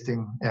speedy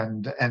testing,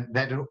 and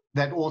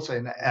that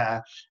also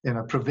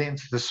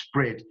prevents the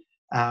spread.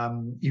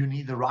 You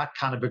need the right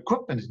kind of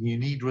equipment, and you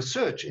need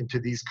research into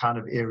these kind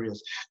of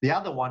areas. The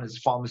other one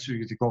is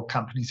pharmaceutical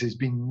companies. There's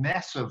been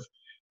massive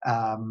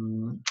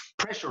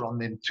pressure on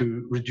them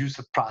to reduce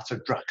the price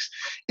of drugs.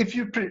 If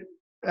you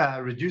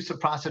reduce the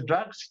price of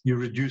drugs, you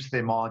reduce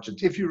their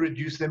margins. If you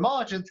reduce their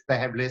margins, they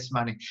have less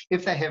money.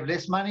 If they have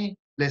less money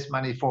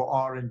for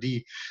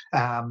R&D.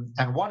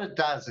 And what it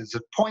does is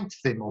it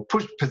points them or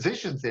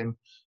positions them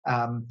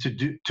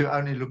to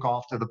only look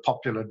after the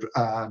popular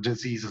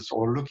diseases,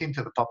 or look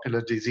into the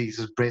popular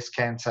diseases: breast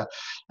cancer,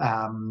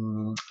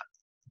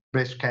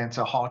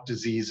 heart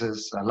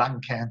diseases,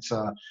 lung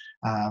cancer,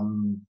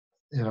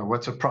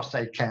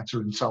 prostate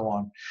cancer, and so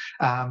on.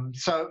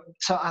 So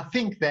I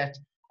think that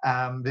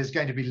there's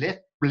going to be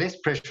less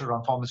pressure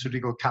on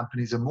pharmaceutical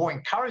companies and more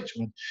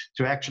encouragement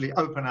to actually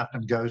open up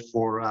and go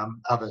for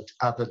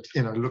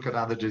look at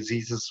other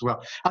diseases as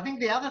well. I think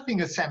the other thing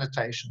is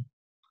sanitation.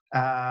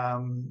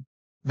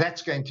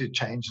 That's going to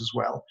change as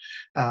well.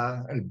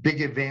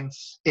 Big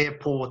events,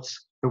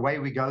 airports, the way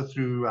we go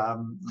through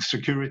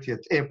security at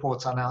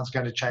airports are now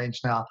going to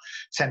change now.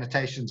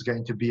 Sanitation is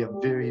going to be a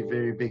very,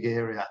 very big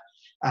area.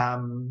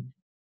 The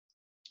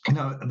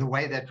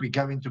way that we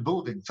go into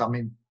buildings. I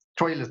mean,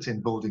 toilets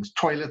in buildings,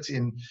 toilets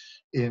in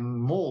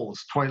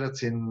malls,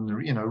 toilets in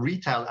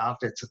retail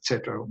outlets,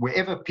 etc.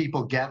 Wherever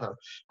people gather,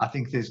 I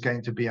think there's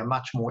going to be a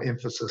much more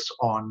emphasis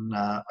on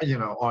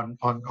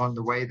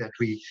the way that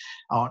we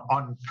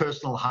on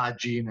personal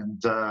hygiene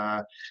and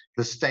the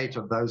state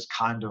of those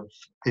kind of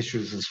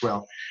issues as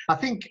well. I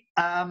think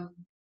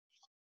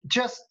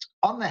just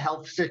on the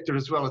health sector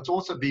as well, it's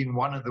also been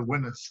one of the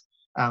winners.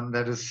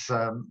 That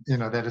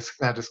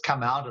has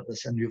come out of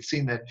this, and you've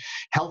seen that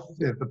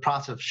the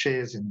price of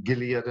shares in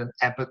Gilead and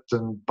Abbott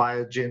and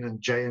Biogen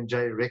and J&J,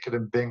 Reckitt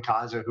and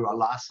Benckiser, who are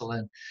Lysol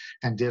and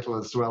Dettol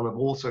as well, have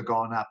also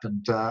gone up,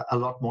 and a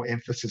lot more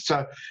emphasis.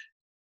 So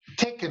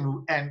tech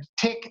and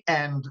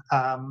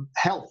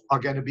health are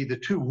going to be the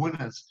two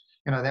winners,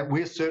 that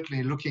we're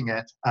certainly looking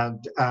at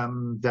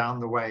down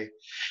the way.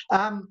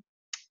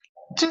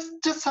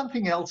 Just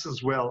something else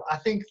as well. I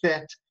think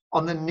that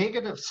on the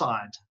negative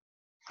side.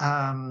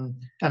 And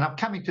I'm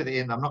coming to the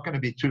end. I'm not going to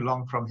be too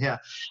long from here.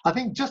 I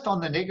think just on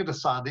the negative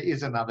side, there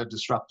is another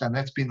disruptor, and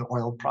that's been the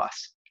oil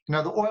price.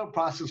 The oil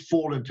price has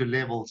fallen to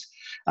levels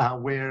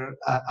where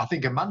I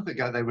think a month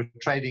ago they were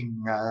trading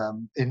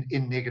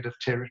in negative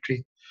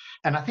territory.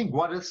 And I think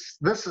what this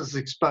has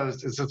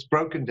exposed is it's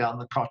broken down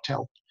the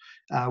cartel.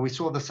 We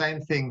saw the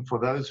same thing for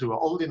those who are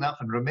old enough,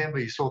 and remember,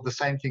 you saw the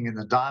same thing in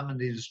the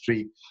diamond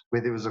industry,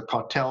 where there was a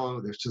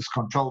cartel, this was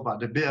controlled by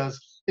De Beers.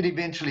 It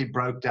eventually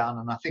broke down,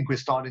 and I think we're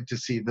starting to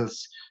see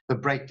the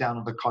breakdown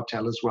of the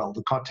cartel as well.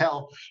 The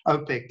cartel,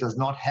 OPEC, does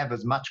not have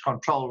as much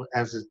control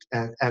as it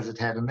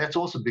had, and that's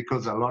also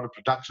because a lot of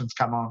productions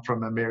come on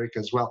from America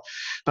as well.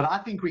 But I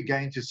think we're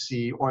going to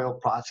see oil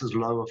prices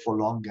lower for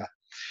longer.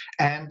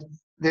 And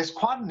there's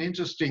quite an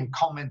interesting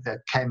comment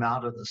that came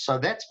out of this. So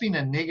that's been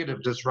a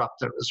negative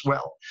disruptor as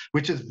well,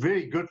 which is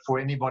very good for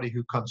anybody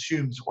who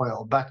consumes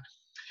oil. But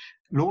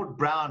Lord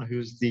Brown,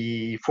 who's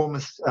the former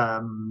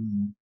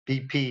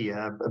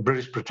BP,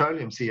 British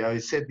Petroleum CEO, he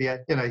said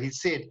he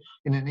said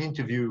in an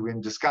interview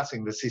when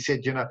discussing this, he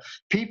said,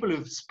 people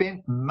who've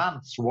spent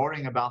months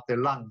worrying about their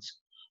lungs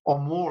are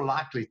more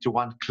likely to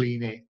want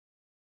clean air.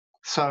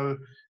 So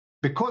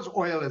because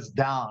oil is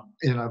down,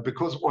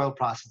 because oil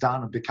prices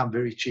down and become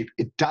very cheap,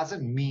 it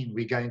doesn't mean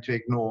we're going to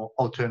ignore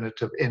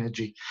alternative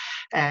energy.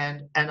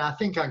 And I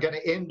think I'm going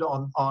to end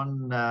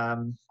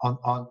on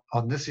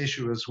this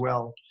issue as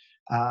well.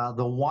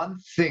 The one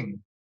thing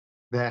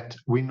that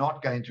we're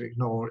not going to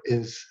ignore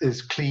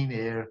is clean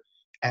air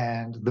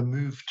and the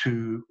move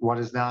to what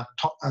is now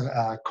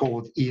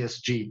called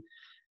ESG,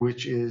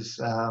 which is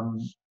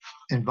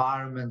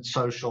environment,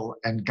 social,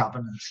 and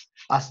governance.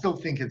 I still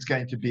think it's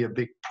going to be a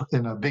big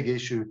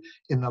issue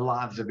in the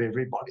lives of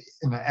everybody.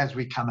 As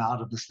we come out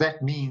of this,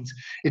 that means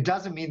it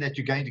doesn't mean that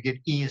you're going to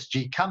get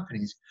ESG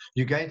companies.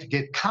 You're going to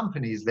get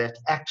companies that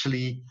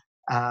actually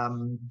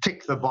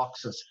tick the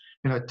boxes.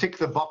 Tick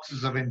the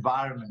boxes of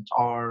environment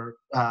or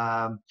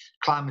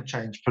climate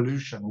change,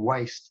 pollution,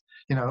 waste.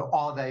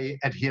 Are they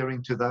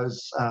adhering to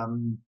those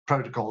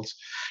protocols?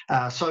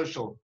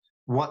 Social.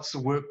 What's the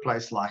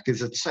workplace like?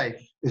 Is it safe?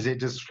 Is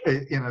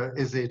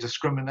there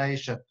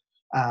discrimination?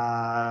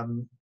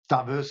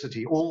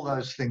 Diversity, all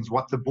those things.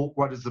 What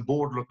does the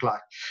board look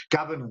like?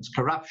 Governance,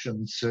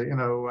 corruptions,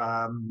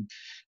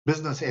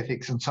 business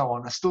ethics, and so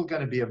on are still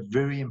going to be a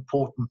very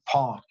important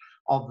part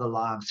of the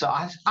lives. So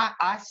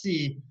I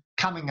see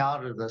coming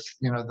out of this,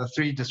 the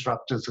three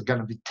disruptors are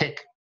going to be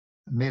tech,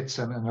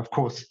 medicine, and of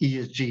course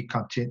ESG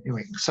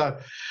continuing. So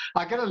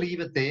I'm going to leave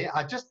it there.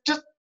 I just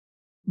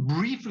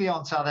briefly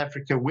on South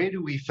Africa, where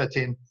do we fit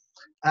in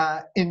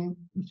a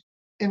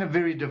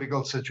very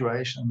difficult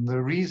situation?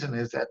 The reason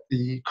is that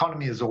the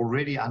economy is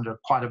already under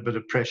quite a bit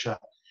of pressure,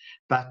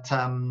 but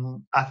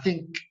I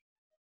think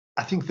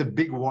the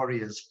big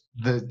worry is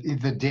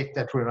the debt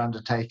that we're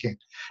undertaking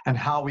and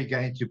how we're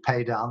going to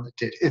pay down the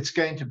debt. It's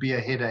going to be a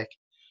headache.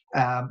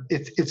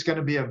 It's going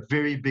to be a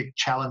very big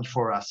challenge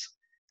for us.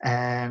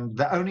 And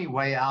the only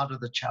way out of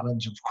the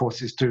challenge, of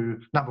course, is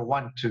number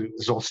one,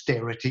 is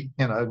austerity,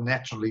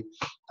 naturally,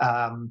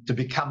 to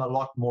become a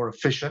lot more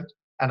efficient.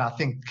 And I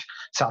think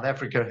South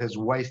Africa has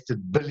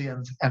wasted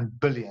billions and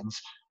billions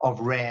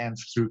of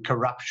rands through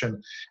corruption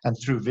and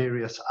through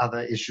various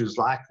other issues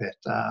like that.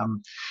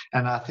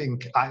 And I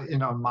think,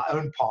 on my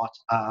own part,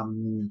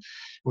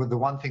 well, the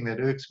one thing that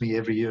irks me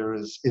every year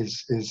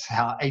is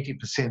how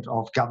 80%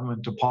 of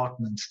government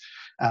departments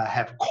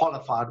have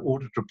qualified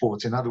audit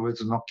reports. In other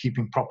words, are not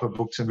keeping proper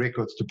books and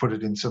records, to put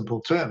it in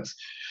simple terms.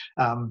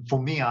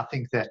 For me, I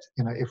think that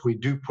if we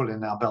do pull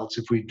in our belts,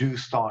 if we do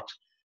start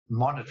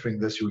monitoring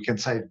this, we can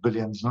save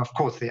billions. And of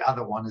course, the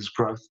other one is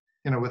growth.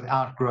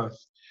 Without growth,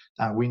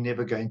 we're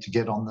never going to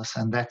get on this,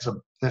 and that's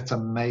a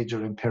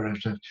major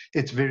imperative.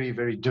 It's very,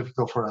 very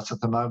difficult for us at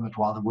the moment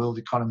while the world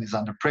economy is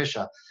under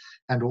pressure.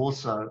 And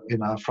also,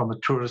 from a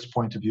tourist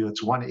point of view,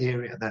 it's one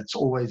area that's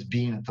always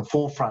been at the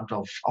forefront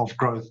of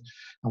growth.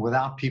 And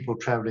without people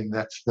traveling,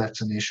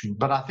 that's an issue.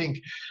 But I think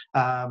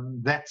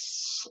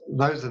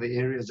those are the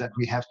areas that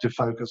we have to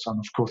focus on.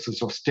 Of course,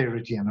 is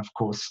austerity, and of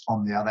course,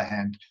 on the other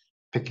hand,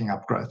 picking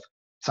up growth.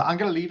 So I'm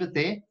going to leave it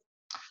there.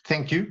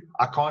 Thank you.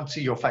 I can't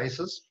see your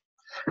faces.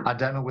 I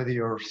don't know whether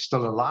you're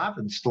still alive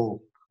and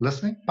still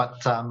listening,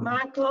 but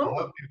Michael. I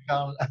hope you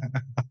found.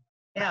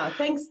 Yeah,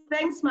 thanks,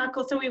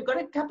 Michael. So we've got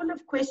a couple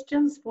of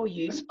questions for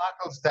you. This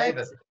Michael's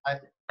David.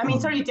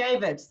 Sorry,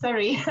 David.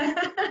 Sorry,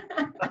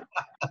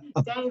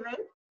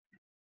 David.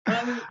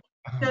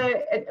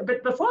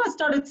 But before I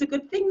start, it's a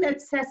good thing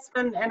that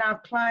Sunlyn and our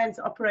clients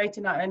operate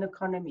in our own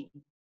economy.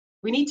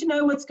 We need to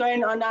know what's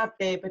going on out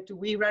there, but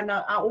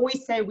I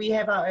always say we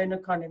have our own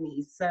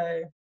economy.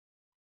 So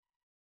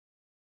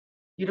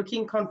you're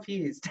looking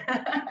confused.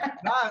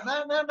 No.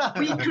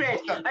 Regret.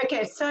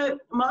 Okay, so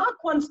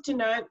Mark wants to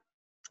know.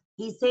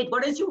 He said,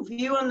 "What is your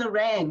view on the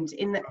rand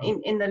at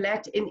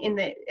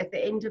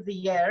the end of the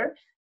year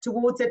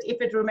towards it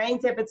if it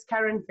remains at its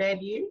current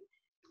value?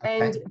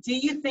 And do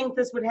you think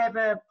this would have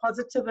a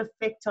positive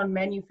effect on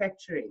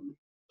manufacturing?"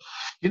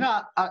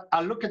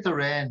 I look at the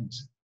rand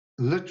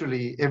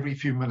literally every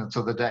few minutes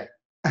of the day,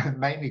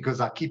 mainly because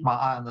I keep my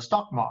eye on the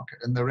stock market,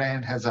 and the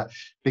rand has a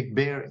big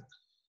bearing.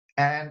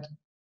 And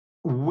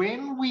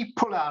when we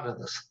pull out of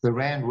this, the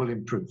rand will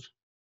improve.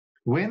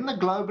 When the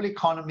global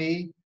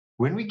economy,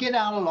 when we get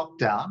out of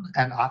lockdown,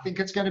 and I think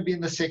it's going to be in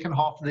the second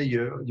half of the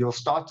year, you'll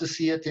start to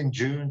see it in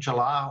June,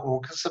 July,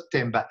 August,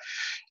 September,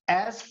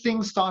 as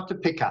things start to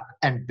pick up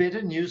and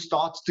better news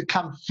starts to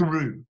come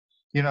through,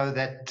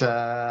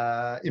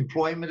 that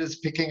employment is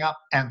picking up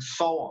and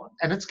so on.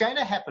 And it's going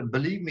to happen.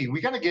 Believe me,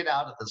 we're going to get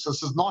out of this.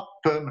 This is not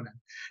permanent.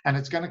 And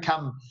it's going to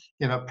come,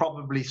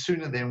 probably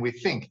sooner than we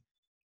think.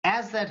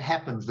 As that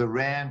happens, the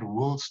Rand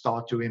will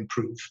start to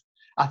improve.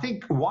 I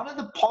think one of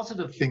the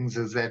positive things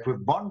is that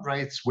with bond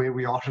rates where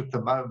we are at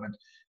the moment,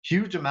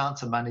 huge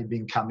amounts of money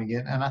being coming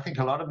in. And I think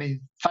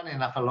funny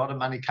enough, a lot of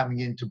money coming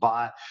in to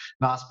buy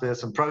nice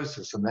Bears and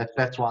Process. And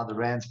that's why the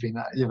Rand's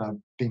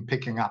been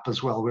picking up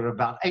as well. We're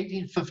about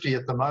 1850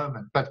 at the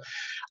moment. But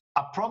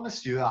I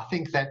promise you, I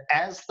think that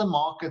as the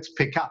markets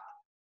pick up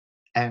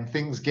and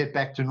things get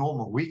back to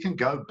normal, we can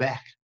go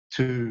back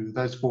to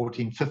those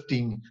 14,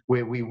 15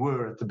 where we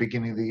were at the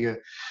beginning of the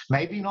year.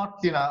 Maybe not,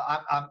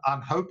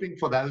 I'm hoping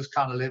for those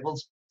kind of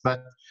levels,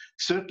 but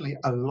certainly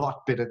a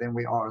lot better than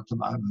we are at the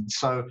moment.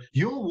 So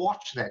you'll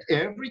watch that.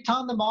 Every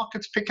time the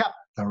markets pick up,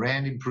 the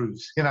Rand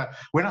improves.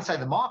 When I say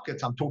the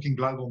markets, I'm talking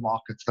global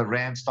markets. The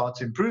Rand starts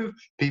to improve.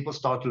 People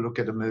start to look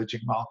at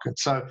emerging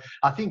markets. So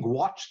I think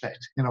watch that.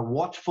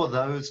 Watch for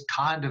those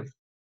kind of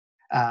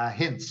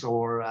hints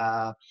or,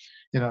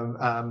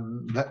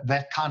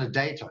 that kind of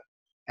data.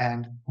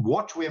 And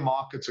watch where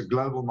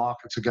global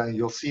markets are going.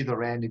 You'll see the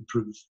Rand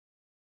improve.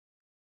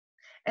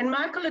 And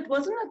Michael, it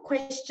wasn't a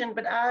question,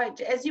 but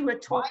as you were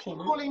talking,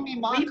 why are you calling me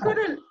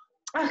Michael?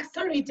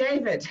 Sorry,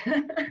 David.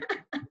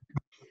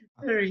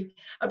 Sorry,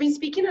 I've been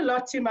speaking a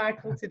lot to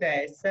Michael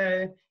today,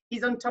 so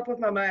he's on top of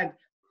my mind.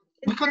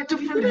 We've got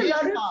different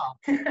hairstyles.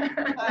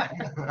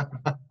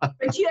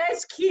 But you're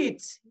as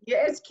cute. You're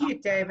as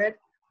cute, David.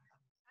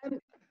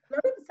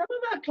 Some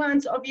of our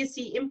clients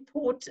obviously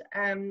import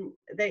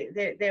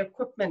their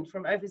equipment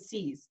from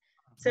overseas.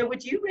 So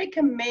would you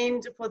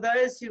recommend for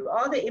those who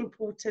are the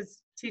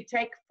importers to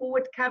take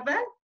forward cover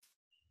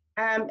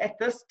at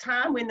this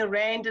time when the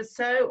Rand is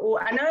so,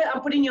 or I know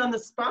I'm putting you on the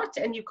spot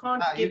and you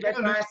can't give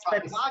advice,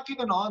 but if I give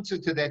an answer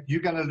to that,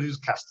 you're going to lose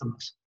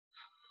customers.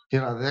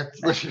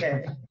 That's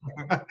okay.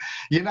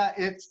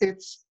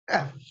 It's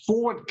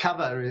forward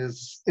cover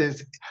is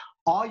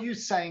are you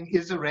saying,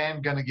 is the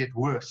Rand going to get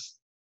worse?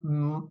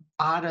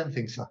 I don't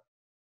think so.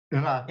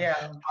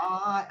 Yeah.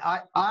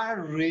 I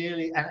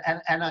really,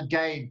 and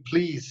again,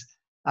 please,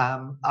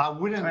 I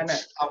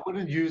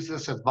wouldn't use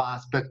this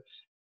advice, but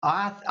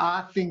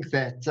I think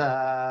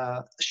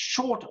that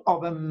short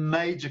of a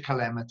major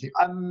calamity,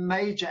 a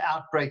major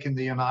outbreak in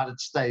the United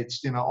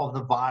States, of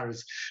the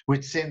virus,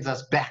 which sends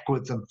us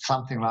backwards and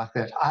something like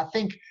that, I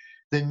think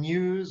the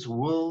news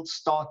will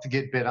start to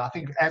get better. I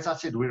think, as I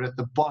said, we're at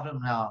the bottom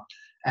now.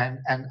 And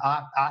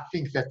I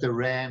think that the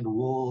Rand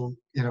will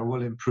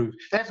improve.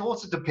 That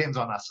also depends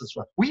on us as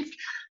well.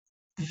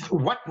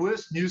 What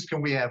worse news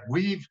can we have?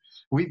 We've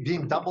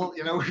been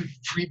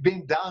we've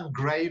been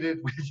downgraded.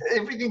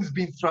 Everything's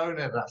been thrown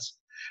at us,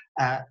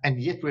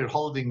 and yet we're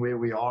holding where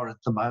we are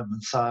at the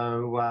moment.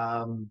 So,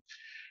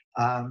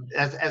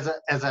 as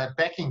a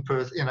backing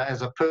person,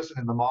 as a person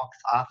in the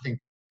market, I think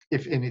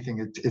if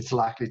anything, it's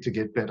likely to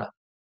get better.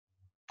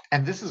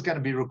 And this is going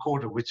to be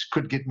recorded, which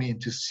could get me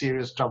into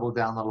serious trouble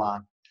down the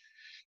line.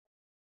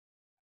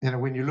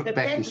 When you look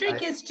back,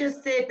 Patrick has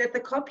just said that the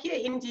copier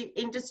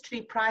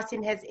industry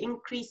pricing has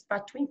increased by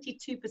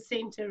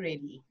 22%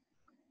 already.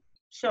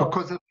 Sure.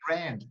 Because of the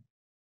Rand.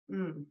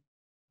 Mm.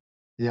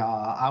 Yeah,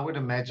 I would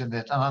imagine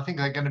that, and I think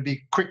they're going to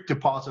be quick to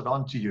pass it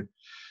on to you.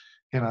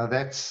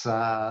 That's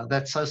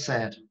so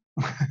sad.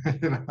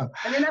 And then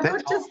I've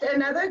got just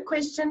another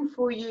question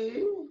for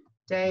you,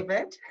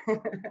 David.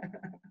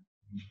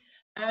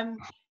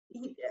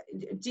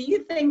 Do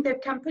you think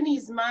that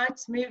companies might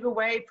move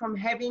away from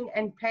having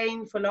and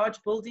paying for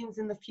large buildings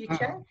in the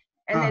future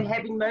and then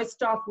having most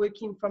staff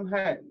working from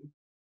home?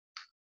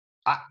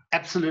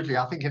 Absolutely.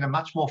 I think in a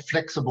much more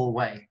flexible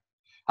way.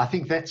 I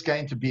think that's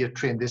going to be a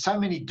trend. There's so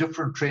many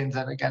different trends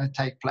that are going to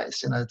take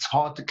place. It's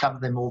hard to cover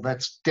them all.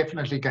 That's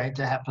definitely going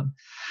to happen.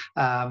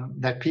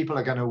 That people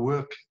are going to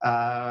work.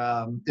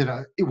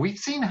 We've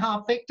seen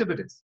how effective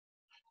it is.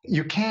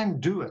 You can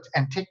do it,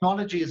 and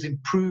technology is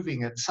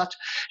improving at such.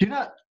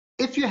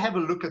 If you have a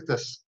look at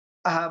this,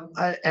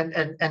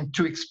 and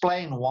to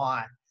explain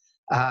why,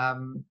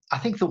 I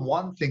think the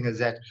one thing is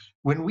that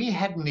when we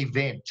had an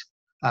event,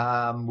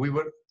 we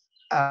would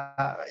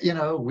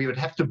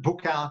have to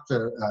book out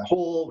the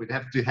hall, we'd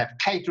have to have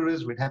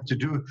caterers, we'd have to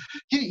do,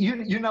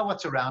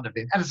 what's around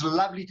event, and it's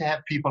lovely to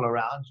have people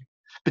around you.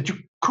 But you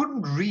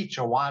couldn't reach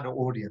a wider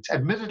audience.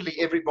 Admittedly,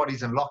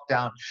 everybody's in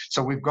lockdown,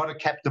 so we've got a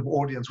captive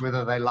audience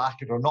whether they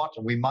like it or not,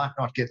 and we might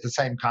not get the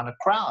same kind of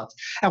crowds,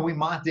 and we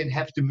might then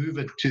have to move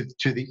it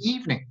to the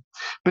evening.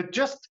 But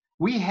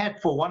we had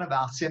for one of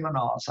our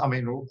seminars,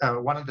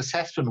 one of the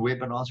Sunlyn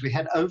webinars, we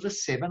had over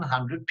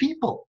 700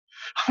 people.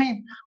 I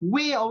mean,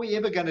 where are we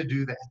ever going to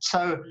do that?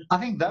 So I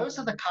think those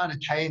are the kind of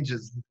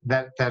changes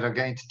that are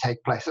going to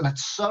take place. And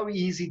it's so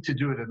easy to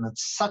do it, and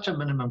it's such a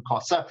minimum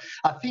cost. So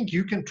I think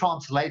you can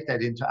translate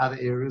that into other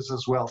areas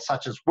as well,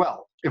 such as,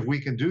 well, if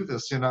we can do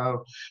this,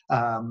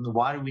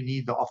 why do we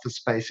need the office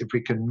space if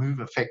we can move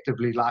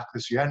effectively like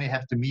this? You only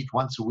have to meet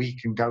once a week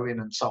and go in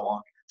and so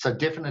on. So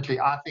definitely,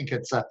 I think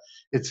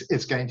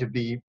it's going to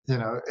be,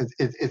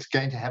 it's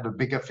going to have a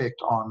big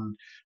effect on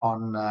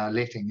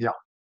letting. Yeah.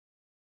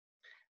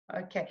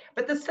 Okay,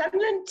 but the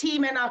Sunlyn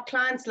team and our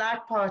clients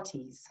like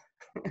parties.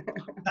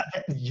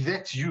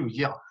 That's you,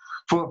 yeah.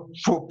 For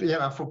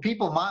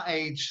people my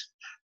age,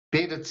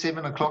 bed at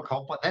 7 o'clock.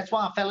 That's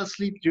why I fell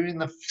asleep during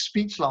the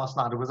speech last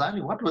night. It was only,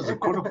 what was it,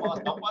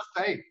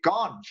 8:15,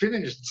 gone,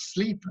 finished,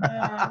 sleep.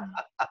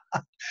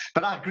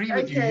 But I agree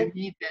with you. You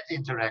need that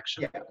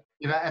interaction.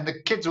 Yeah. And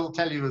the kids will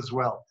tell you as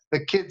well.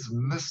 The kids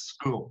miss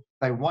school.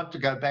 They want to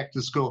go back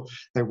to school.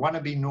 They want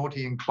to be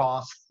naughty in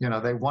class.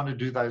 They want to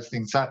do those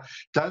things. So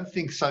don't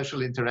think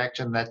social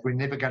interaction, that we're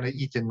never going to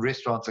eat in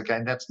restaurants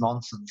again. That's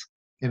nonsense.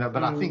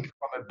 But I think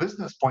from a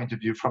business point of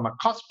view, from a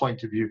cost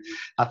point of view,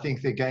 I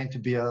think there are going to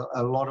be a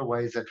lot of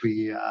ways that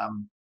we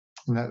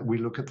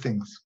look at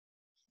things,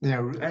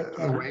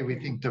 a way we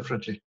think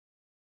differently.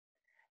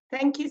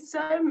 Thank you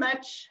so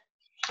much,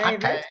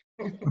 David. Okay.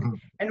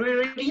 And we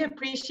really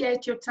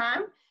appreciate your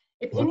time.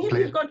 If any of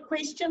you have got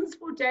questions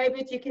for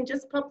David, you can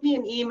just pop me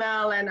an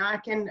email and I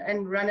can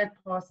run it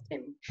past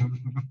him.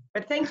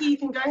 But thank you. You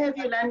can go have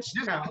your lunch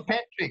now.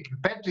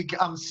 Patrick,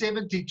 I'm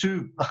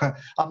 72.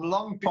 I'm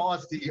long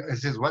past he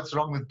says, what's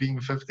wrong with being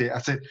 50? I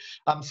said,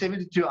 I'm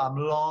 72. I'm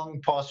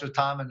long past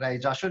retirement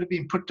age. I should have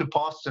been put to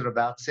pasture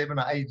about 7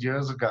 or 8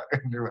 years ago.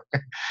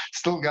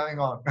 Still going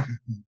on.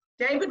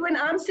 David, when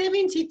I'm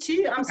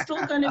 72, I'm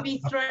still going to be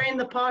throwing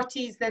the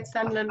parties that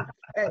Sunlyn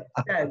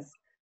does.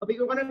 I'll be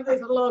one of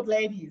those little old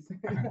ladies.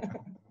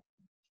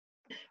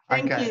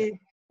 Thank you.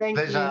 Thank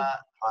Pleasure.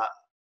 you.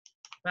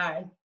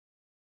 Bye.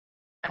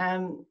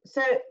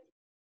 So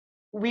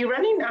we're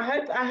running. I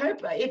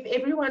hope if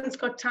everyone's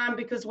got time,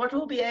 because what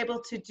we'll be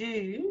able to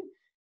do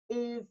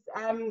is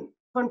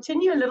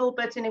continue a little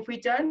bit, and if we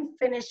don't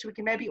finish, we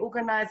can maybe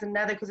organize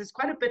another, because there's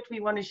quite a bit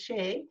we want to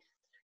share.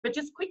 But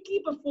just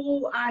quickly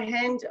before I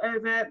hand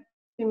over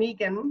to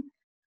Megan,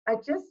 I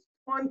just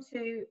want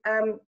to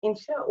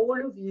ensure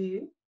all of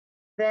you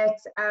that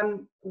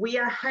we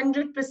are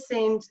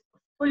 100%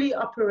 fully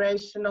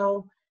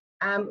operational.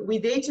 We're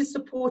there to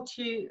support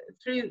you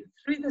through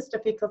this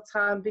difficult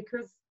time,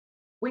 because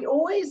we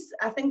always,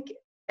 I think,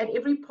 at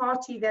every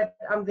party that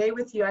I'm there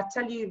with you, I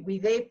tell you, we're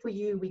there for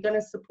you, we're going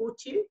to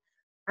support you.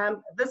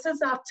 This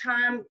is our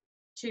time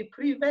to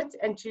prove it,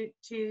 and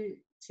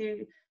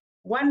to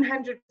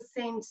 100%,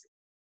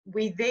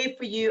 we're there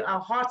for you.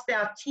 Our hearts there,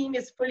 our team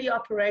is fully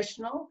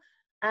operational.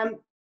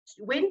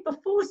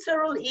 Before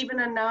Cyril even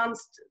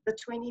announced the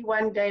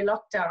 21-day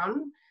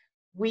lockdown,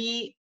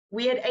 we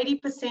had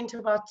 80%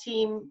 of our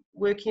team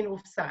working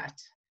off-site.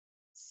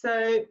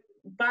 So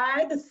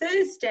by the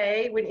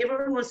Thursday, when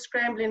everyone was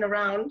scrambling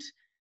around,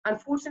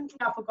 unfortunately,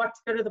 I forgot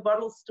to go to the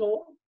bottle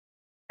store.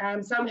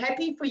 So I'm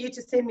happy for you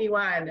to send me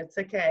wine. It's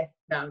okay.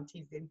 No, I'm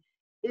teasing.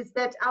 Is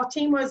that our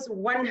team was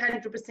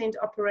 100%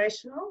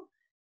 operational,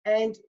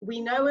 and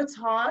we know it's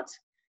hard,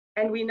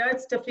 and we know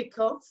it's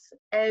difficult,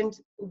 and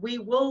we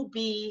will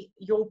be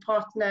your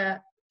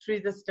partner through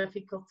this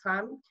difficult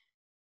time.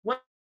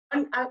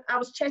 I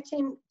was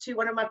chatting to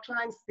one of my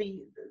clients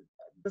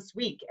this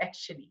week,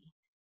 actually,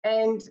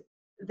 and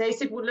they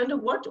said, well, Linda,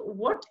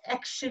 what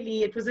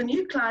actually, it was a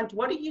new client,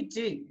 what do you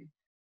do?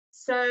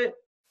 So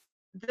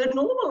the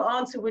normal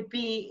answer would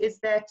be is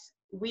that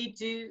we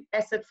do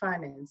asset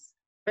finance.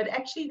 But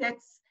actually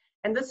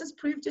and this has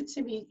proved it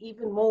to me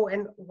even more,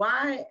 and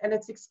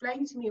it's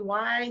explained to me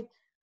why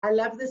I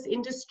love this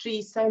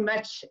industry so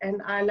much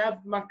and I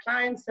love my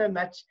clients so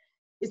much,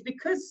 is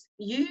because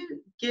you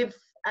give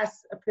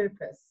us a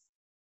purpose.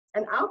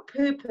 And our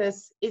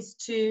purpose is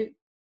to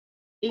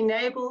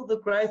enable the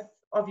growth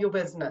of your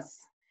business.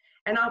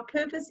 And our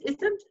purpose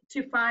isn't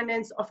to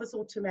finance office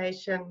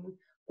automation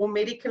or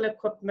medical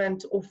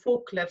equipment or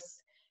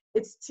forklifts.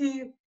 It's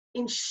to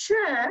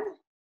ensure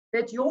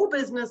that your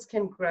business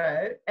can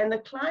grow and the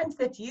clients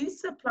that you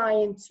supply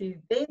into,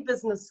 their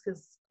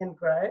businesses can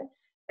grow.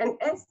 And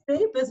as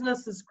their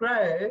businesses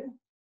grow,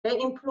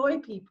 they employ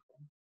people.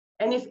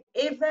 And if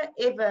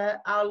ever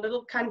our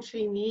little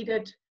country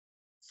needed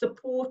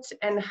support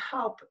and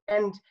help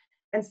and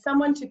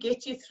someone to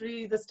get you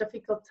through this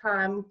difficult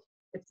time,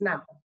 it's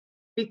now.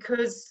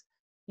 Because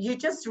you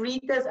just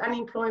read those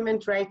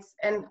unemployment rates,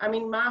 and I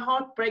mean, my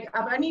heart breaks.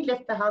 I've only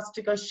left the house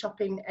to go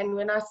shopping, and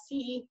when I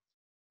see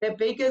the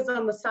beggars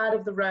on the side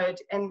of the road,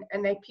 and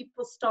they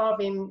people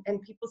starving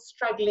and people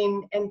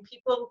struggling and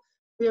people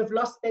who have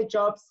lost their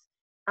jobs,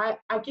 I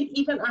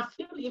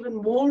feel even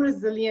more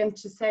resilient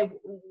to say,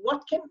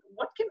 what can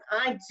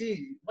I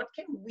do? What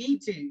can we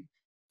do?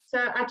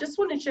 So I just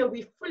want to show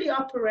we're fully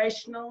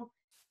operational.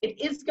 It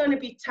is going to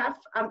be tough.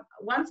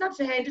 Once I've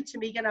handed to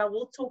Megan, I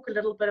will talk a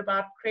little bit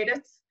about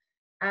credits.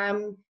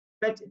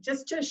 but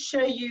just to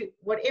show you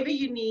whatever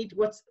you need,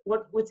 what's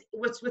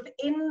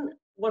within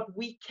what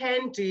we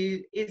can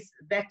do is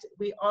that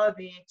we are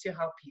there to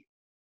help you.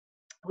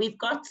 We've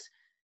got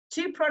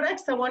 2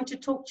 products I want to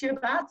talk to you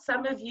about.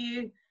 Some of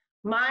you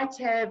might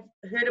have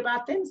heard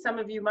about them, some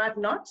of you might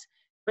not.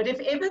 But if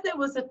ever there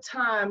was a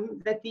time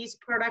that these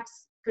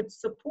products could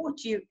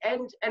support you,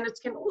 and it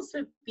can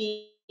also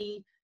be,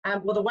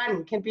 well, the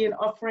one can be an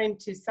offering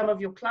to some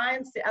of your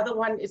clients, the other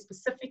one is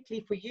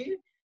specifically for you.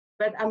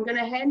 But I'm going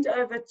to hand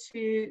over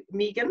to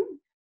Megan,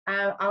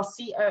 our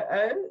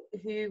COO,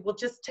 who will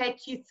just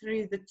take you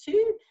through the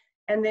 2.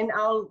 And then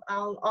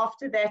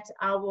after that,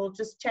 I will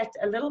just chat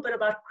a little bit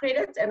about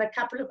credit and a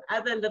couple of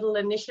other little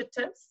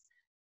initiatives.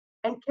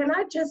 And can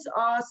I just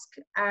ask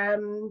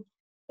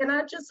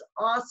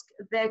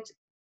that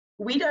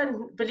we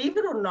don't, believe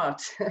it or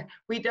not,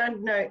 we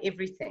don't know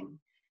everything.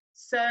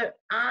 So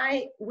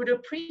I would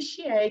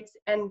appreciate,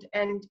 and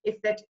if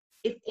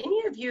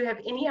any of you have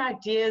any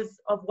ideas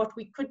of what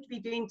we could be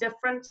doing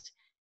different,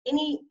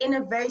 any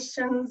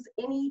innovations,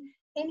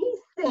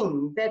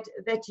 anything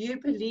that you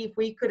believe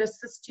we could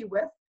assist you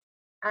with.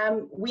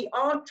 We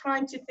are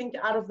trying to think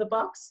out of the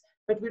box,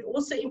 but we'd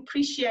also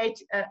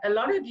appreciate, a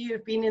lot of you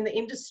have been in the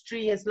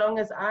industry as long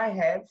as I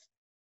have,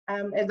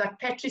 and like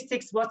Patrick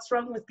says, what's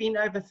wrong with being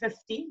over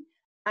 50?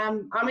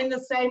 I'm in the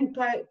same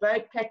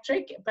boat,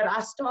 Patrick, but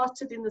I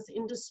started in this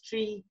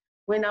industry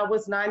when I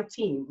was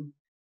 19.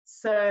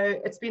 So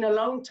it's been a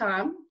long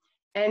time,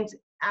 and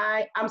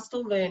I'm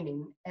still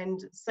learning. And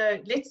so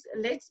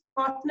let's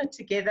partner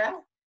together.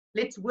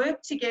 Let's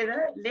work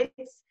together.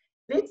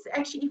 Let's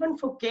actually even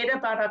forget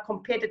about our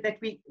competitor, that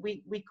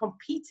we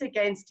compete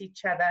against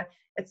each other.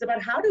 It's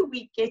about how do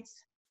we get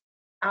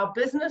our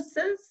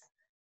businesses,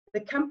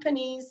 the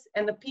companies,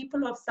 and the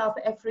people of South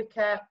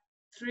Africa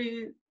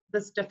through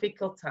this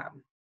difficult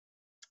time.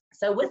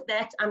 So with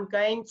that, I'm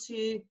going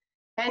to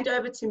hand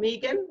over to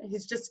Megan,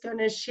 who's just going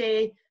to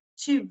share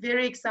 2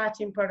 very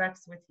exciting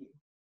products with you.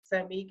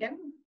 So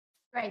Megan.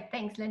 Great,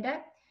 thanks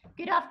Linda.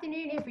 Good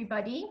afternoon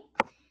everybody.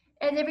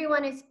 As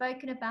everyone has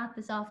spoken about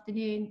this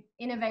afternoon,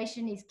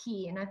 innovation is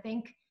key, and I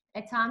think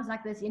at times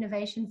like this,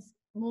 innovation's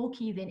more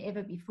key than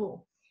ever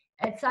before.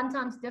 It's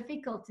sometimes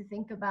difficult to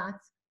think about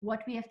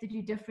what we have to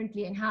do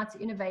differently and how to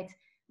innovate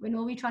when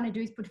all we're trying to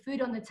do is put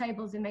food on the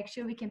tables and make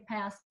sure we can pay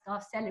our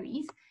staff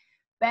salaries.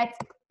 But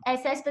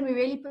as Aspen, we're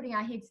really putting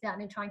our heads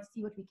down and trying to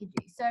see what we can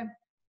do. So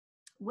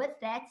with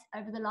that,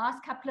 over the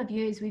last couple of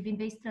years, we've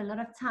invested a lot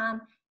of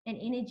time and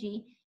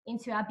energy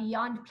into our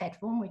Beyond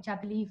platform, which I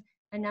believe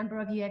a number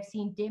of you have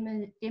seen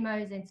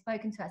demos and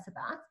spoken to us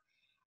about.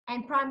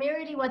 And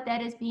primarily what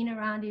that has been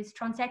around is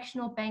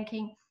transactional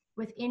banking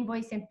with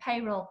invoice and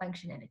payroll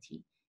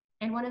functionality.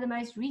 And one of the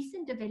most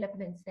recent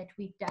developments that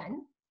we've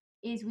done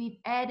is we've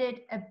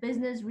added a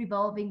business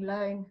revolving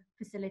loan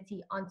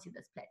facility onto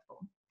this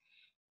platform.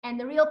 And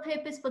the real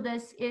purpose for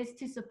this is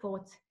to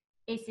support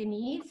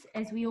SMEs.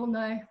 As we all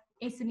know,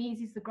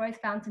 SMEs is the growth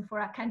fountain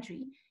for our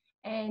country,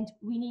 and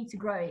we need to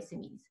grow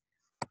SMEs.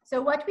 So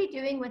what we're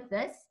doing with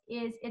this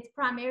is it's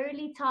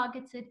primarily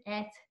targeted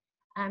at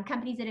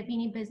companies that have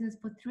been in business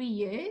for 3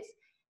 years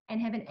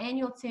and have an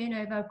annual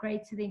turnover of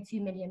greater than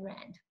 2 million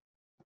rand.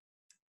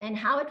 And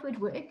how it would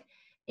work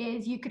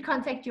is you could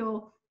contact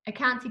your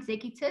account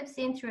executive,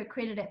 send through a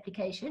credit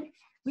application.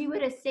 We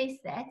would assess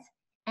that,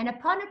 and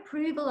upon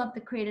approval of the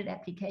credit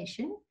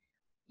application,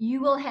 you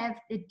will have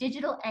the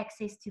digital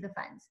access to the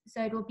funds.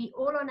 So it will be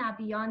all on our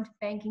Beyond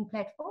banking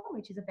platform,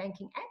 which is a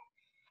banking app,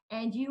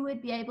 and you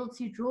would be able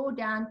to draw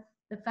down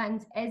the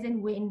funds as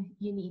and when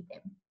you need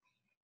them.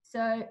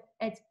 So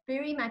it's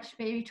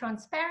very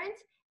transparent,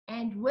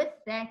 and with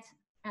that,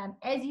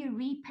 as you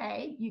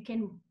repay, you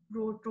can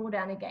draw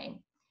down again.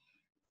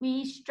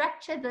 We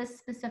structure this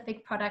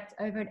specific product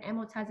over an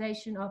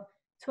amortization of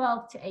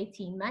 12 to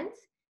 18 months.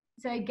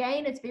 So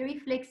again, it's very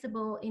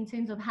flexible in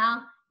terms of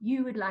how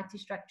you would like to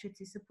structure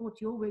to support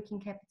your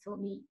working capital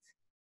needs.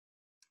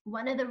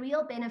 One of the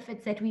real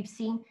benefits that we've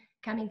seen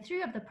coming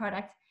through of the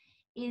product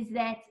is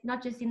that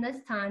not just in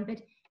this time,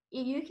 but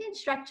you can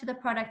structure the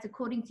product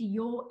according to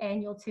your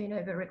annual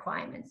turnover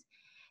requirements.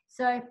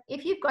 So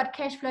if you've got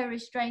cash flow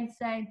restraints,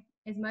 say,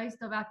 as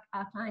most of our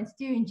clients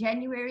do in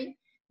January,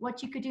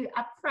 what you could do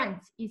up front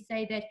is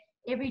say that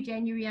every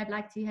January I'd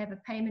like to have a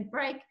payment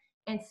break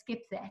and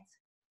skip that.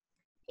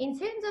 In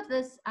terms of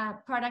this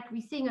product,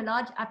 we're seeing a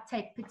large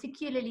uptake,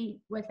 particularly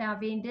with our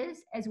vendors,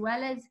 as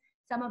well as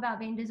some of our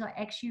vendors are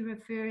actually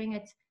referring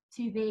it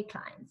to their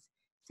clients.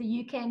 So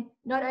you can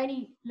not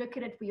only look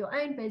at it for your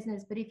own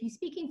business, but if you're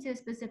speaking to a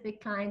specific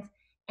client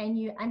and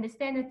you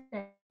understand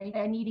that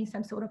they're needing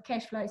some sort of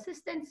cash flow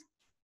assistance,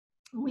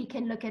 we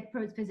can look at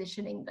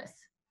positioning this.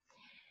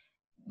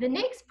 The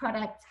next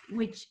product,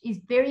 which is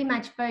very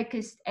much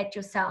focused at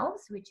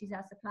yourselves, which is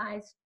our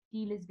suppliers,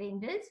 dealers,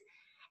 vendors,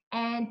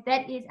 and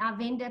that is our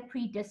vendor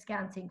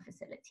pre-discounting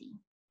facility.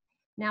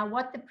 Now,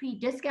 what the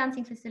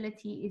pre-discounting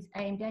facility is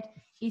aimed at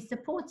is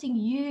supporting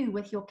you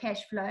with your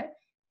cash flow,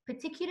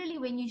 particularly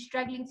when you're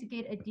struggling to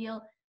get a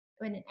deal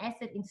when an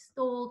asset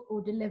installed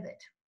or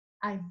delivered.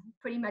 I'm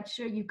pretty much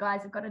sure you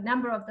guys have got a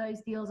number of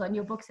those deals on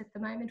your books at the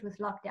moment with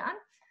lockdown.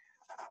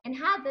 And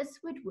how this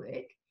would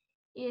work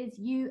is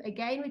you,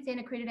 again, would send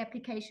a credit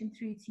application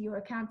through to your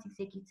account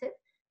executive.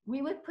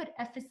 We would put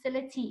a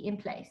facility in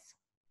place.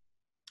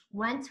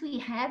 Once we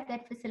have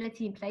that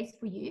facility in place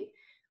for you,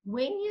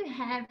 when you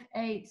have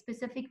a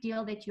specific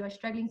deal that you are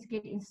struggling to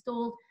get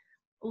installed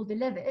or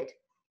delivered,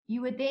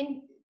 you would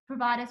then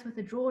provide us with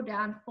a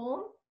drawdown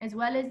form as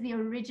well as the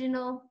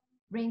original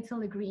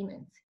rental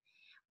agreement.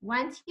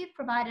 Once you've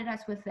provided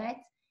us with that,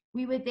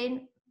 we would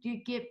then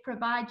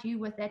provide you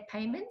with that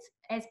payment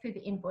as per the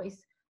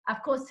invoice.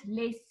 Of course,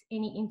 less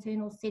any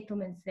internal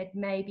settlements that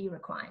may be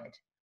required.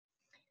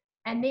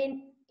 And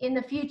then in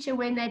the future,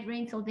 when that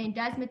rental then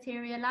does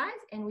materialize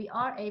and we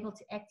are able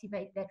to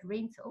activate that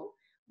rental,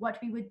 what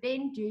we would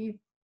then do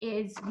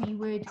is we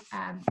would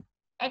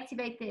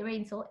activate the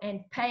rental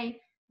and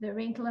pay the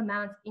rental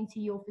amount into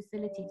your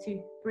facility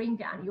to bring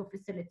down your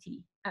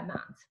facility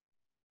amount.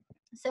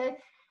 So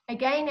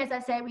again, as I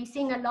say, we're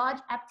seeing a large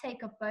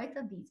uptake of both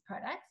of these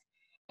products,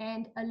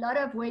 and a lot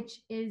of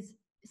which is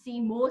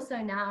seen more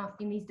so now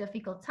in these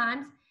difficult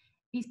times.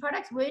 These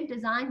products weren't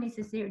designed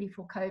necessarily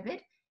for COVID,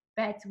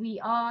 but we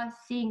are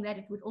seeing that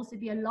it would also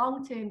be a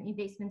long-term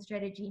investment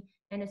strategy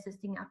in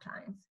assisting our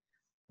clients.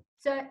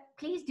 So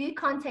please do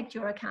contact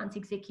your account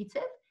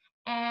executive.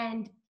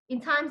 And in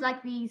times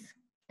like these,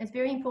 it's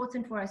very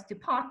important for us to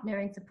partner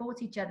and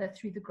support each other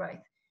through the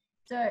growth.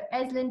 So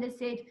as Linda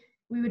said,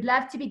 we would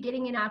love to be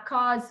getting in our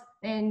cars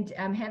and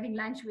having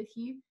lunch with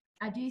you.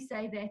 I do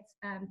say that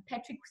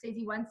Patrick says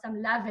he wants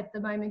some love at the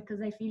moment because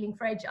they're feeling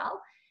fragile,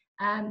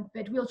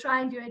 but we'll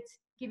try and do it,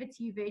 give it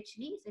to you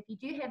virtually. So if you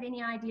do have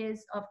any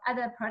ideas of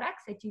other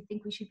products that you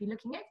think we should be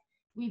looking at,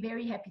 we're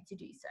very happy to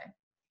do so.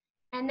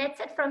 And that's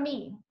it from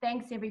me.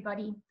 Thanks,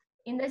 everybody.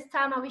 In this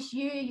time, I wish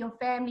you, your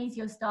families,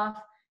 your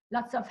staff,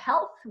 lots of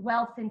health,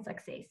 wealth, and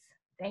success.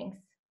 Thanks.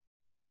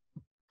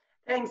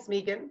 Thanks,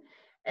 Megan.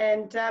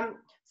 And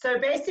so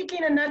basically,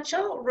 in a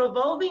nutshell,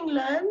 revolving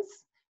loans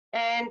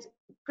and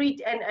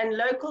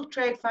local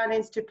trade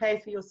finance to pay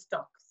for your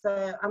stock.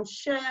 So I'm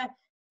sure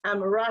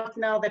right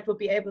now that will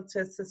be able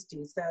to assist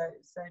you. So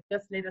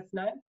just let us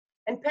know.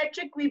 And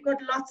Patrick, we've got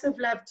lots of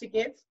love to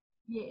give.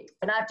 Yes.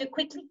 And I have to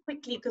quickly,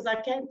 because I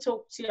can't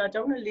talk to you. I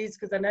don't want to lose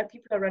because I know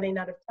people are running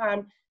out of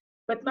time.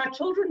 But my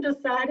children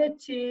decided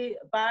to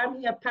buy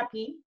me a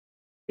puppy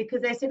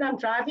because they said I'm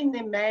driving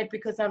them mad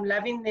because I'm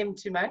loving them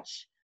too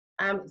much.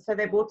 So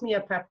they bought me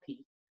a puppy.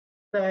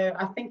 So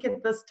I think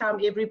at this time,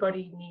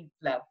 everybody needs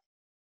love.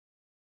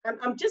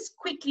 I'm just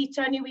quickly,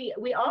 Tony,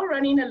 we are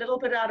running a little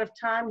bit out of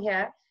time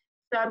here.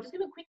 So I'm just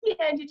going to quickly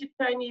hand you to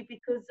Tony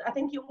because I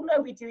think you all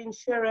know we do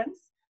insurance,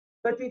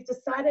 but we've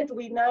decided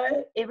we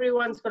know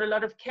everyone's got a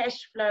lot of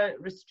cash flow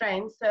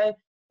restraints. So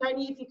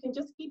Tony, if you can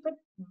just keep it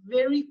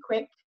very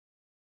quick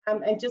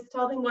and just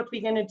tell them what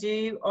we're going to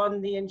do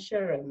on the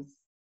insurance.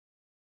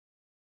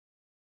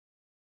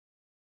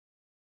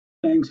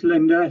 Thanks,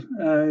 Linda.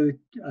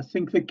 I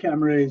think the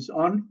camera is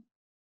on.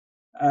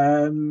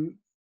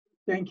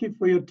 Thank you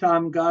for your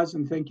time, guys,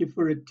 and thank you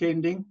for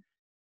attending.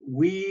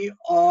 We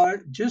are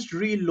just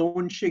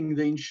relaunching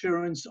the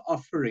insurance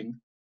offering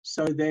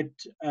so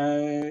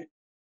that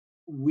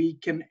we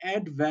can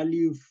add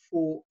value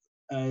for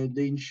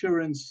the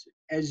insurance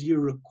as you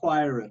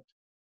require it.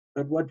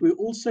 But what we're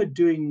also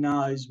doing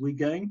now is we're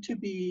going to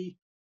be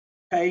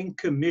paying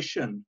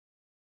commission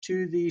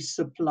to the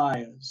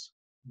suppliers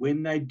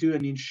when they do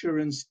an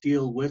insurance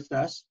deal with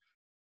us.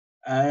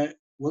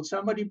 Will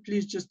somebody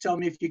please just tell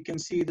me if you can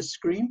see the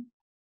screen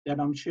that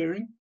I'm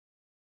sharing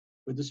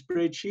with the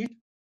spreadsheet?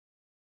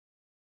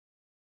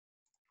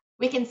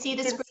 We can see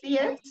the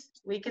screen.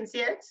 We can see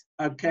it.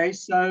 Okay,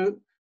 so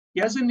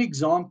here's an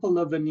example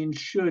of an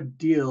insured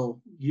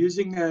deal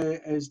using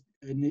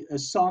a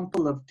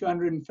sample of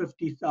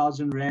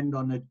 250,000 Rand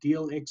on a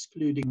deal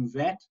excluding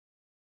VAT.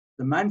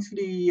 The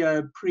monthly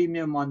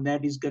premium on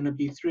that is going to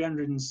be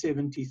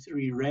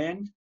 373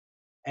 Rand.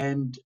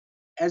 And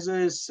as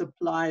a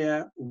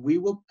supplier, we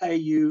will pay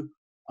you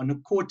on a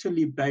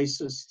quarterly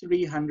basis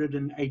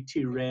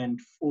 380 Rand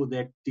for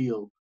that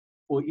deal,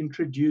 for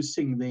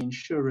introducing the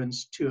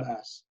insurance to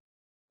us.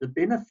 The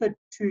benefit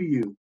to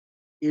you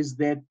is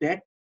that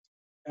that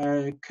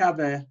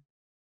cover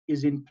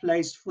is in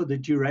place for the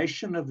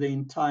duration of the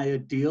entire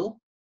deal.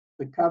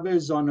 The cover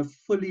is on a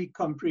fully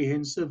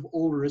comprehensive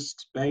all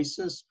risks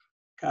basis,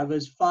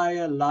 covers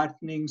fire,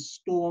 lightning,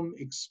 storm,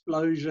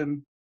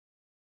 explosion,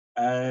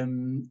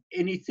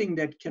 anything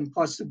that can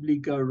possibly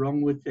go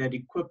wrong with that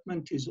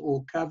equipment is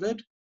all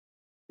covered.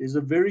 There's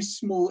a very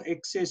small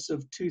excess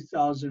of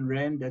 2,000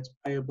 Rand that's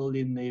payable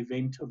in the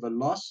event of a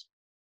loss.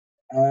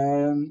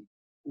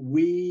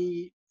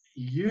 We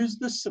use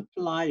the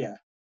supplier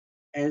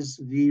as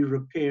the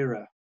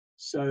repairer.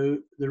 So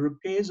the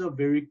repairs are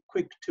very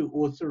quick to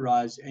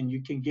authorize and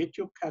you can get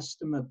your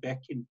customer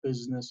back in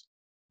business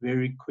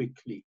very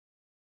quickly.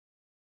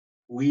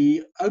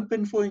 We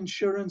open for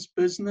insurance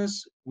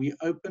business. We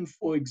open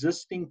for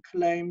existing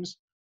claims.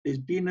 There's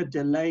been a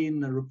delay in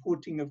the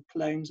reporting of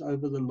claims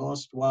over the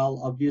last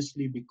while,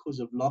 obviously because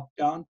of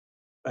lockdown.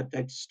 but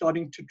they're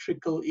starting to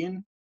trickle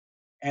in,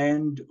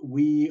 and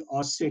we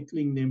are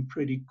settling them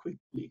pretty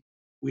quickly.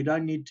 We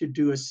don't need to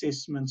do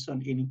assessments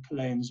on any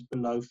claims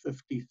below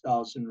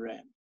 50,000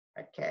 Rand.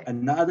 Okay.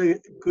 Another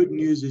good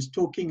news is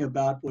talking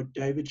about what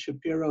David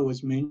Shapiro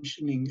was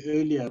mentioning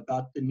earlier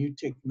about the new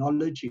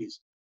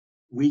technologies.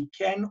 We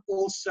can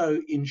also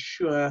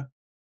insure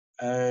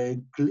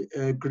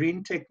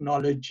green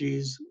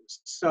technologies,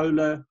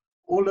 solar,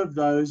 all of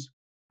those,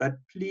 but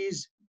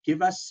please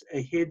give us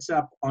a heads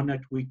up on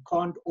it. We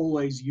can't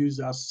always use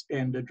our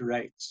standard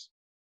rates.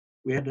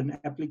 We had an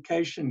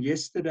application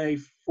yesterday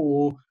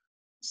for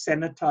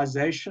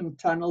sanitization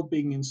tunnel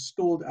being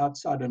installed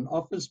outside an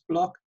office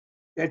block.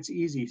 That's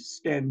easy,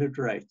 standard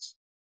rates,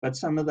 but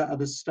some of the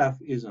other stuff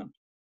isn't.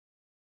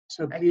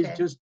 So please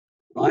just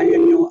buy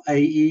in your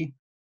AE,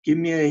 give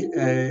me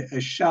a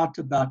shout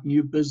about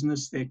new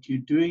business that you're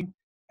doing,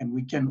 and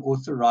we can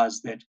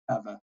authorize that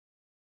cover.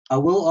 I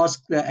will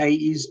ask the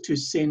AEs to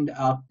send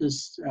out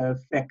this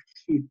fact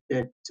sheet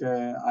that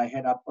I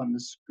had up on the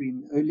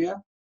screen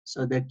earlier,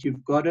 so that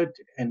you've got it,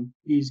 and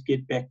please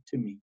get back to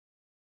me.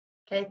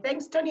 Okay,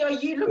 thanks, Tony.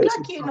 You look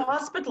like you're in the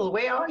hospital.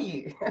 Where are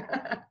you?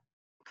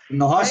 In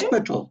the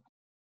hospital.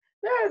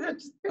 No,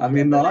 I'm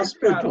in the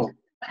hospital.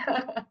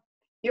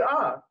 You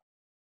are?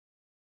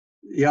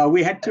 Yeah,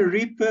 we had to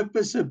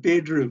repurpose a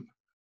bedroom,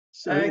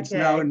 so it's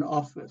now an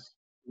office.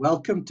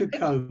 Welcome to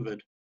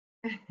COVID.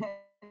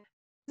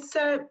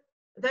 So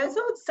those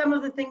are some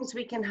of the things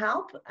we can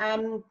help.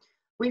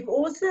 We've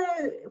also,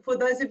 for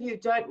those of you who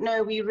don't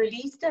know, we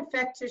released a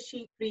factor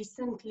sheet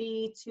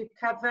recently to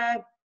cover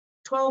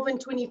 12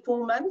 and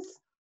 24 months,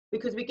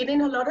 because we get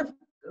in a lot of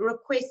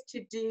requests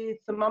to do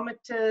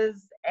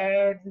thermometers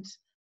and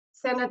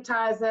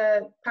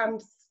sanitizer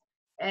pumps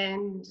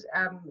and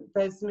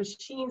those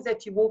machines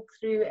that you walk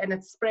through and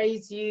it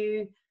sprays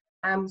you.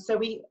 So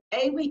we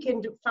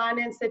can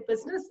finance that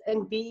business,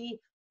 and B,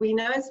 we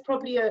know it's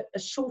probably a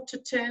shorter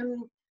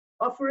term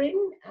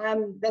offering.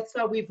 That's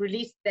why we've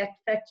released that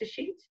factor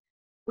sheet.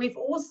 We've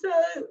also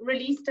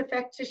released a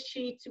factor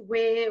sheet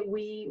where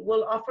we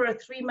will offer a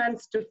 3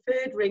 months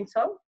deferred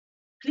rental.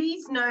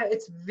 Please know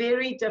it's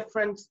very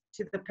different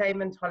to the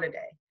payment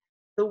holiday.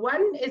 The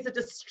one is a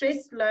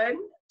distressed loan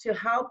to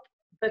help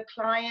the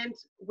client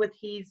with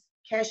his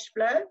cash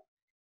flow.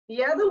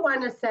 The other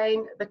one is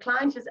saying the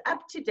client is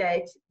up to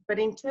date, but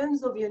in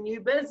terms of your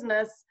new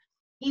business,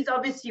 he's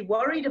obviously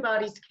worried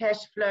about his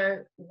cash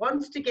flow,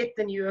 wants to get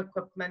the new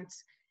equipment,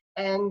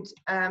 and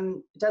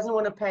doesn't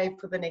want to pay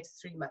for the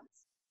next 3 months.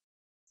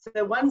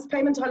 So one's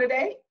payment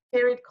holiday,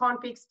 period can't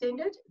be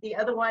extended. The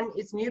other one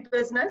is new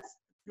business,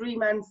 3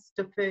 months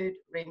deferred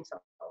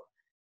rental.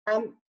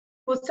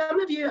 For some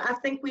of you, I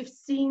think we've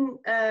seen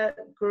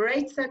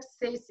great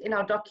success in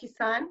our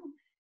DocuSign.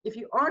 If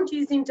you aren't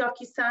using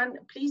DocuSign,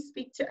 please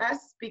speak to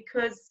us,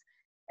 because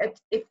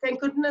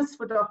thank goodness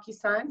for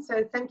DocuSign.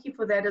 So thank you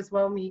for that as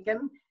well,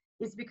 Megan.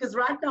 Is because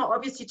right now,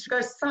 obviously, to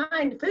go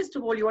sign, first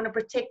of all, you want to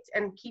protect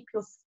and keep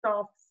your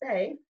staff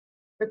safe.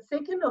 But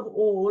second of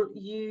all,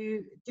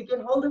 to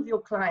get hold of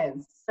your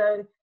clients.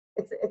 So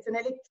it's an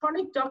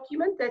electronic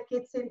document that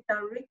gets sent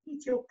directly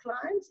to your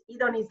client,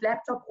 either on his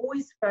laptop or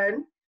his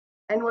phone.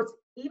 And what's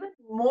even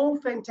more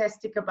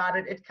fantastic about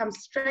it, it comes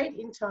straight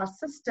into our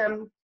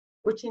system,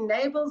 which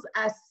enables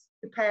us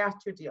to pay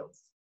out your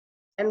deals.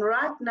 And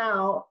right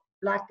now,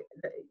 like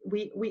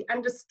we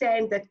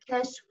understand that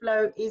cash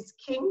flow is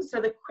king. So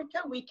the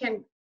quicker we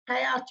can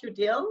pay out your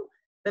deal,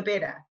 the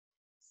better.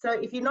 So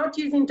if you're not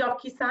using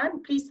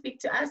DocuSign, please speak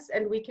to us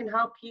and we can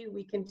help you.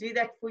 We can do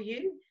that for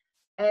you.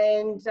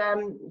 And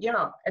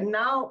and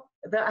now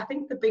I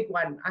think the big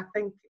one,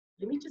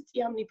 let me just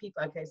see how many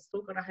people, okay,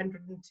 still got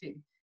 102,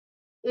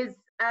 is,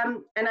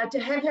 and I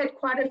have had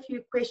quite a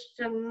few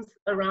questions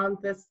around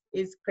this,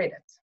 is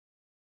credit.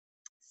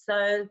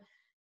 So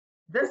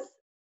this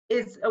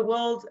is a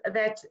world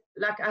that,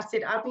 like I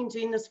said, I've been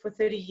doing this for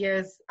 30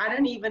 years. I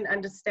don't even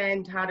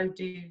understand how to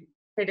do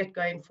credit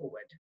going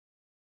forward.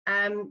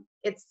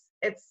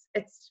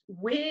 It's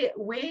where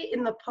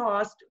in the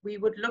past we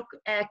would look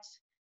at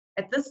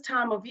this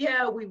time of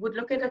year, we would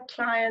look at a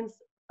client's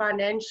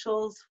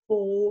financials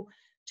for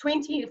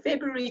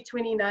February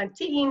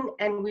 2019,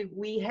 and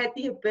we had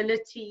the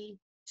ability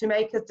to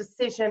make a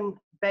decision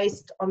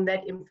based on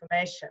that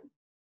information.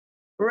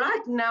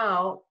 Right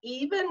now,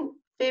 even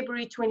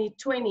February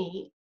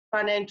 2020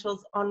 financials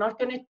are not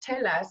going to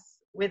tell us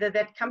whether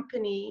that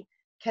company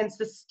can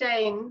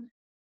sustain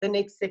the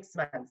next 6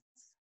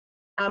 months,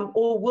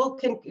 or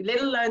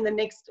let alone the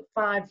next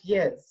 5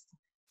 years.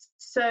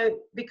 So,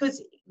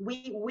 because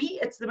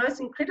it's the most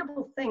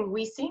incredible thing.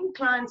 We're seeing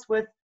clients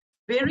with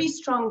very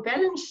strong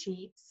balance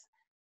sheets,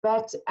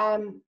 but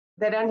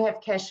they don't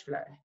have cash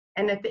flow.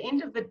 And at the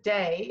end of the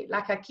day,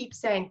 like I keep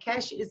saying,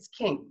 cash is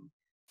king.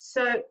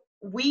 So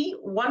we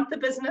want the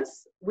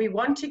business. We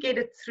want to get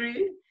it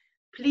through.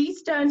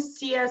 Please don't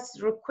see us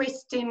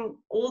requesting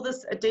all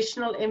this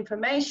additional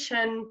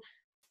information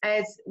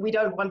as we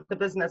don't want the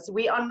business.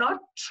 We are not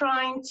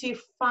trying to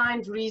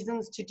find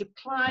reasons to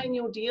decline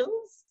your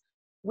deals.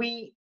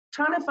 We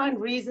trying to find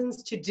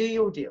reasons to do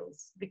your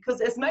deals,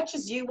 because as much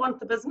as you want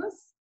the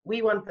business,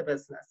 we want the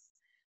business.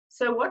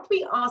 So what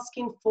we're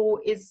asking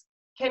for is,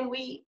 can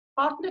we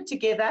partner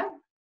together?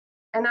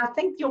 And I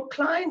think your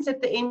clients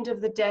at the end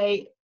of the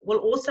day will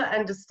also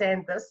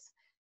understand this.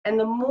 And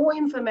the more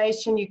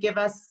information you give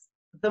us,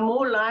 the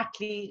more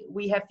likely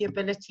we have the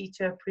ability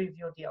to approve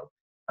your deal.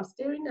 I'm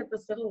staring at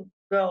this little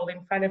girl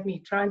in front of me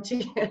trying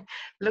to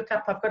look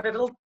up. I've got a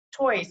little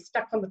toy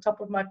stuck on the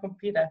top of my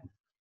computer.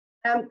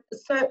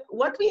 So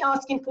what we're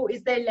asking for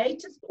is their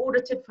latest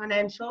audited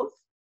financials,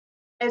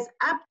 as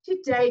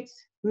up-to-date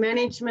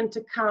management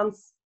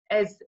accounts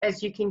as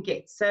you can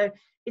get. So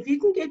if you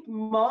can get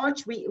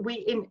March, we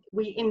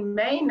in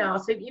May now,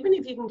 so even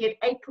if you can get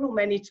April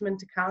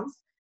management accounts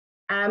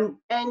and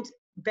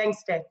bank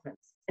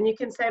statements. And you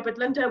can say, but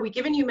Linda, we're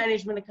giving you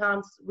management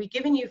accounts, we're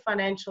giving you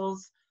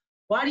financials,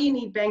 why do you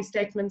need bank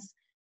statements?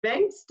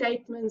 Bank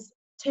statements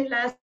tell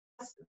us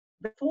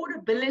the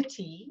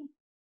affordability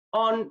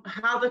on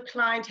how the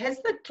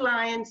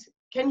client,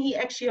 can he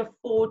actually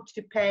afford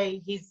to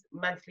pay his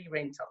monthly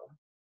rental?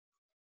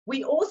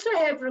 We also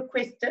have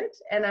requested,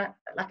 and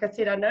like I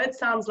said, I know it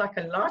sounds like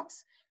a lot,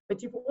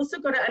 but you've also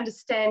got to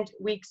understand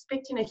we're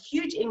expecting a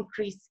huge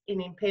increase in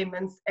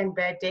impairments and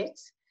bad debt.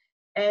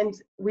 And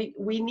we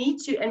need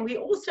to, and we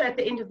also at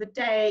the end of the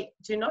day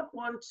do not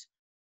want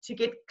to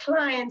get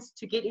clients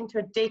to get into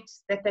a debt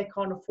that they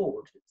can't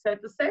afford. So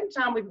at the same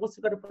time, we've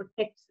also got to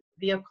protect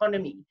the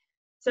economy.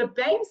 So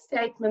bank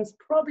statements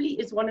probably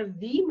is one of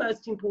the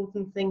most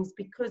important things,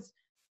 because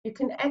you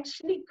can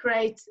actually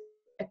create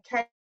a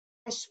cash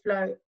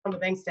flow on the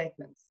bank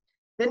statements.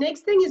 The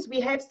next thing is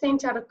we have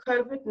sent out a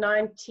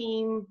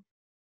COVID-19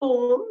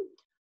 form.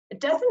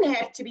 It doesn't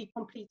have to be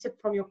completed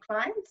from your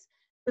clients,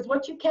 but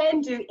what you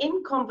can do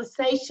in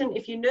conversation,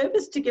 if you're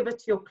nervous to give it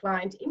to your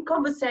client, in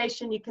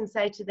conversation you can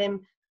say to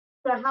them,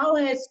 so how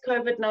has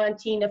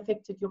COVID-19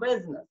 affected your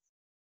business?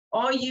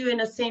 Are you an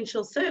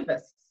essential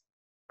service?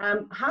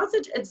 How's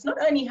it? It's not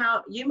only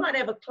how you might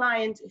have a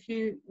client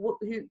who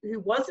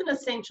was an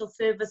essential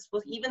service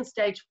with even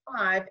stage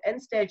 5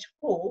 and stage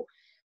 4,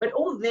 but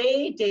all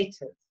their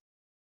debtors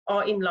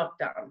are in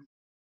lockdown.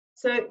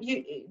 So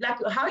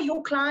how are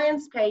your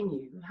clients paying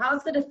you?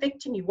 How's it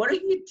affecting you? What are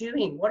you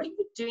doing? What are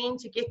you doing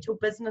to get your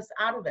business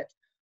out of it?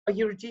 Are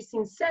you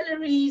reducing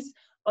salaries?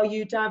 Are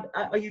you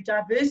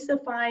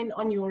diversifying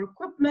on your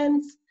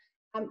equipment?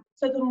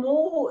 So the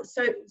more,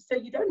 so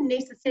you don't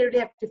necessarily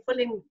have to fill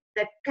in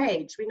that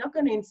page. We're not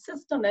going to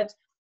insist on it,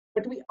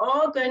 but we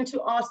are going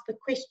to ask the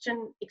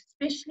question,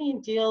 especially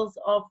in deals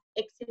of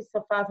excess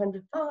of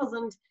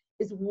 500,000,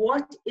 is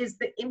what is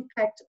the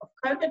impact of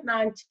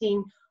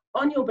COVID-19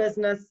 on your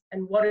business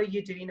and what are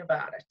you doing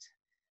about it?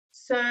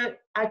 So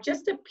I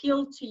just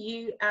appeal to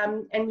you,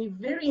 and we're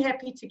very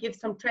happy to give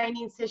some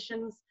training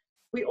sessions.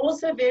 We're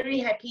also very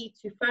happy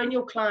to phone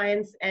your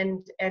clients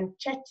and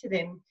chat to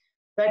them.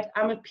 But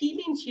I'm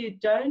appealing to you,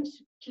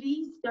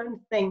 please don't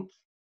think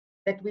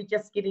that we're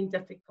just getting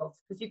difficult,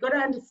 because you've got to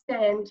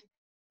understand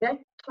that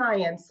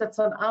client sits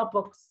on our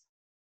books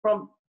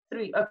from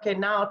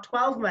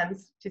 12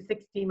 months to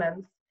 60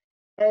 months.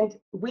 And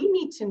we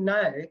need to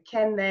know,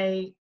 can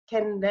they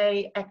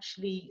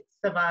actually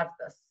survive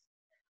this?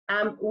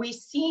 We've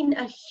seen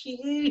a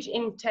huge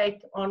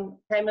intake on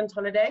payment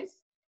holidays.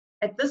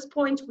 At this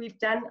point, we've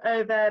done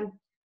over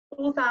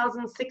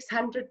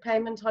 4,600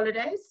 payment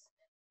holidays,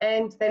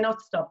 and they're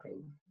not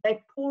stopping. They're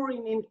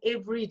pouring in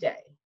every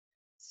day.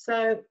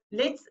 So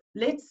let's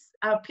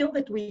appeal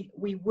that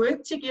we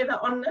work together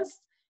on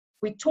this.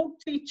 We talk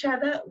to each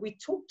other, we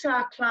talk to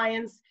our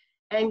clients,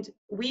 and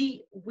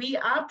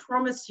I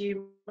promise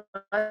you,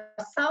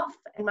 myself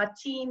and my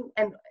team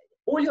and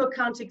all your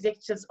account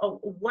executives are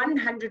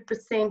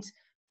 100%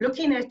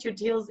 looking at your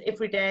deals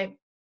every day.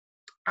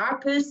 I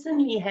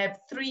personally have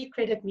 3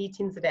 credit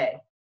meetings a day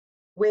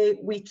where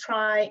we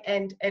try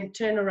and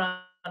turn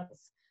around.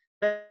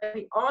 But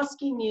we're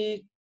asking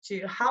you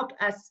to help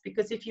us,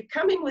 because if you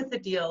come in with a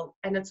deal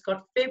and it's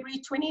got February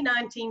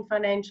 2019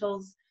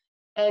 financials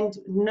and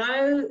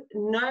no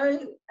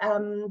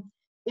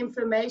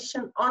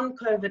information on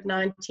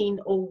COVID-19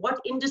 or what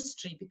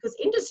industry, because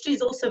industry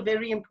is also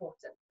very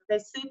important.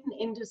 There's certain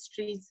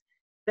industries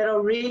that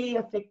are really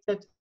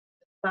affected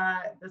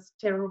by this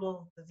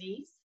terrible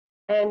disease.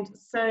 And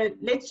so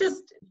let's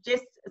just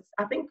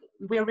I think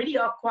we already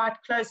are quite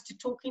close to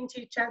talking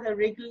to each other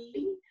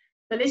regularly.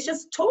 So let's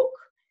just talk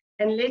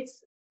and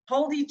let's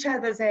hold each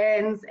other's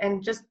hands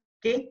and just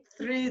get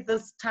through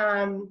this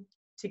time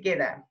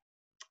together.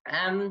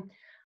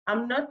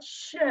 I'm not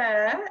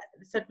sure,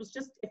 so it was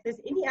just, if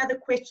there's any other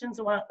questions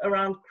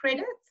around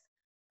credit,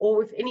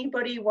 or if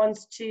anybody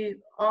wants to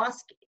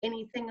ask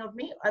anything of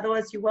me,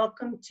 otherwise you're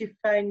welcome to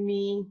phone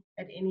me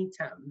at any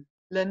time.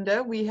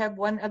 Linda, we have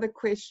one other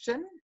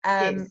question.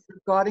 Yes.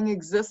 Regarding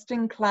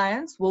existing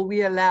clients, will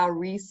we allow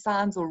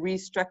re-signs or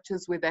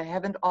restructures where they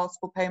haven't asked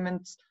for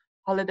payment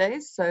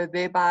holidays, so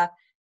thereby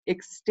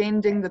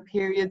extending the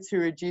period to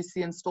reduce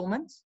the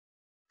installments?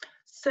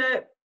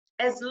 So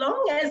as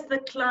long as the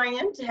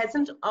client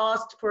hasn't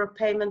asked for a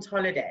payment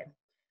holiday.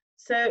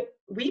 So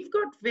we've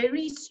got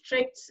very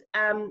strict,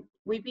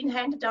 we've been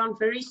handed down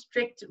very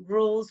strict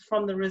rules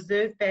from the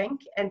Reserve Bank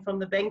and from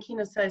the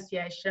Banking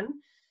Association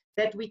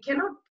that we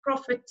cannot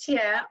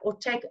profiteer or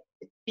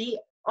be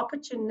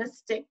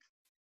opportunistic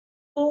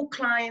for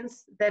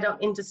clients that are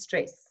in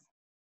distress.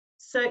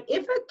 So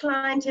if a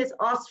client has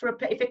asked for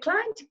if a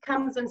client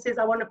comes and says,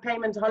 I want a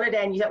payment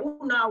holiday, and you say, oh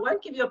no, I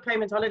won't give you a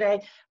payment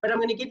holiday, but I'm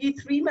going to give you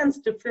 3 months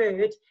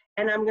deferred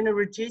and I'm going to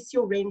reduce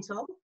your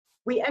rental,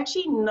 we're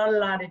actually not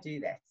allowed to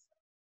do that.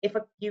 If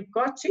you've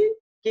got to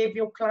give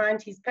your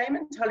client his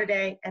payment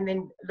holiday and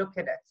then look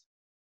at it.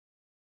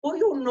 For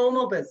your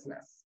normal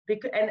business,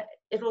 and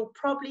you'll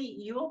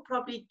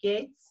probably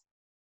get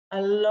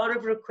a lot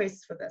of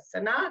requests for this. So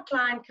now a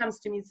client comes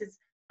to me and says,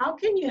 how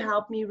can you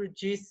help me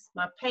reduce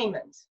my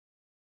payment?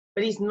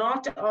 But he's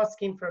not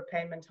asking for a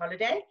payment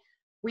holiday.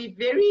 We're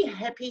very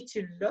happy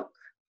to look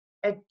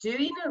at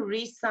doing a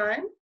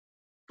re-sign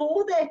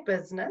for that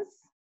business.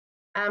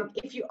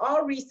 If you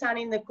are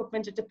re-signing the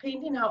equipment, it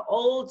depending how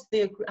old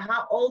the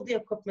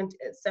equipment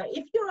is. So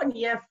if you're on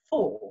year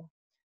 4,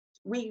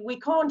 we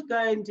can't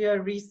go and do a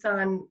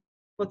re-sign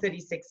for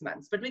 36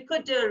 months, but we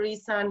could do a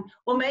re-sign,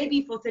 or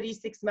maybe for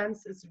 36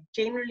 months is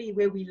generally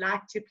where we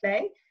like to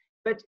play.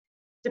 But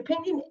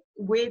depending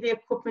where the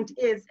equipment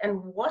is and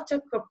what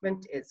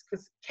equipment is,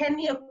 because can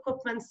the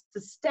equipment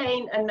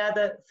sustain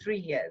another 3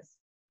 years?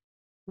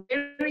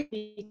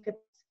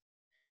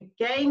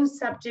 Again,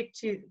 subject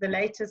to the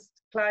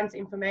latest client's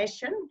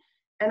information.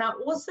 And I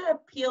also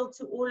appeal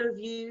to all of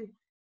you,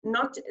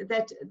 not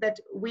that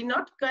we're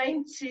not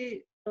going to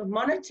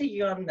monitor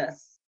you on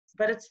this,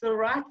 but it's the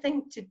right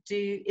thing to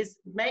do is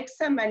make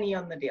some money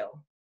on the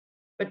deal,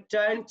 but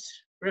don't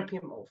rip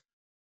him off.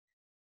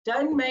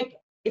 Don't make,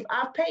 if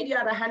I've paid you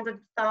out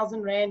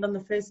 100,000 Rand on the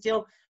first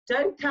deal,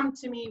 don't come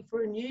to me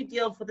for a new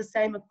deal for the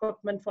same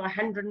equipment for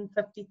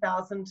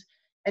 150,000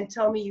 and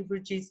tell me you've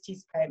reduced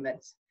his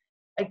payment.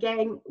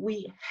 Again,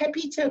 we're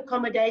happy to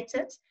accommodate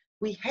it.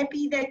 We're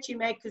happy that you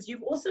make, because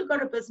you've also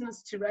got a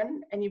business to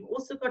run and you've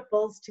also got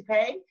bills to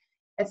pay.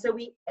 And so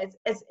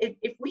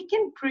if we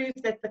can prove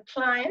that the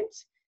client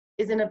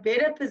is in a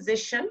better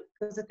position,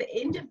 because at the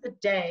end of the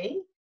day,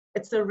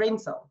 it's a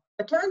rental.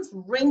 The client's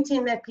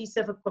renting that piece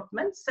of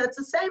equipment, so it's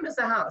the same as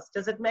a house.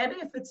 Does it matter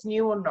if it's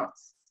new or not?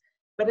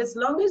 But as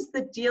long as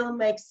the deal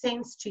makes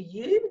sense to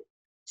you,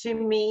 to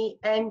me,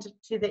 and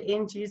to the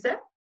end user,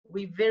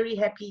 we're very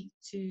happy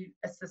to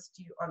assist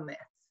you on that.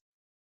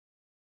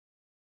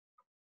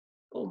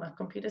 Oh, my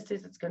computer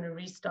says it's going to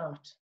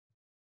restart.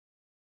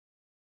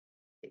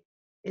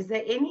 Is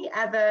there any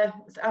other,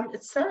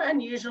 it's so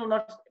unusual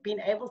not being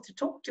able to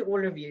talk to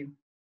all of you.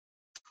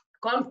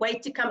 Can't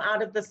wait to come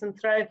out of this and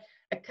throw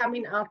a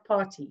coming out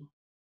party.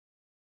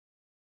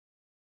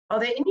 Are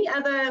there any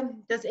other,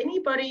 does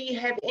anybody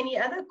have any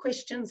other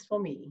questions for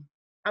me?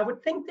 I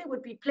would think there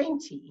would be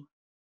plenty,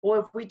 or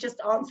if we just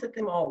answered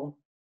them all.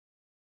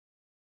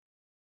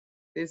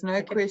 There's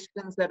no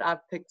questions that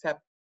I've picked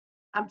up.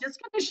 I'm just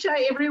going to show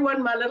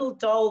everyone my little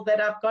doll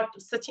that I've got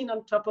sitting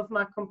on top of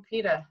my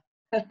computer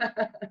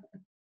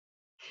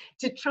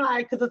to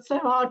try, because it's so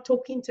hard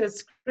talking to a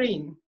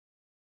screen.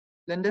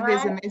 Linda,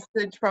 there's a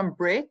message from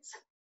Brett.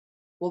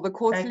 Will the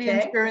quarterly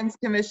insurance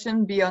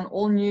commission be on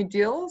all new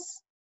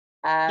deals?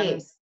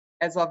 Yes.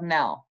 As of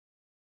now?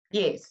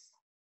 Yes.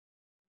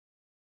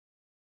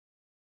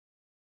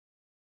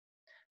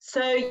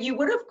 So you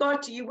would have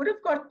got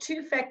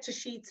 2 factor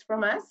sheets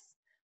from us.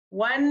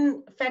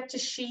 One factor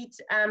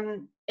sheet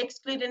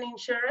excluding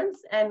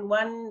insurance and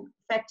one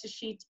factor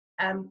sheet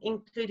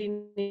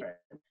including insurance.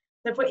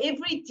 So for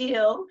every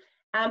deal,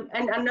 and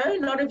I know a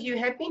lot of you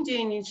have been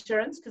doing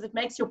insurance because it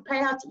makes your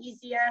payout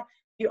easier.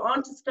 You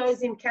aren't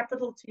disclosing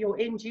capital to your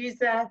end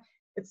user.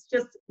 It's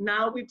just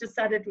now we've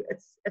decided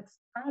it's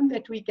time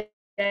that we get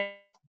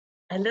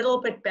a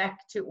little bit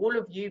back to all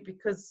of you,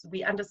 because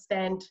we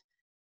understand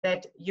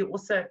that you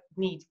also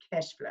need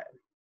cash flow.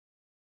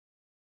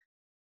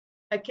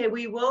 Okay,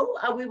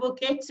 we'll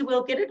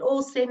get it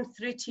all sent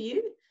through to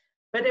you,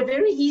 but a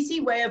very easy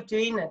way of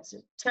doing it,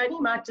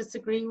 Tony might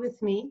disagree with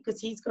me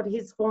because he's got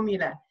his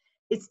formula,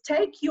 is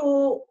take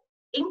your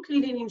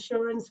including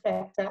insurance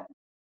factor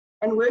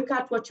and work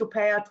out what your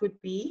payout would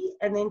be,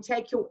 and then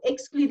take your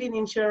excluding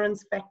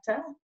insurance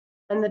factor,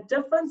 and the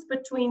difference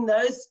between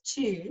those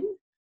two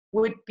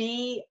would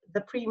be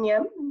the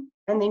premium,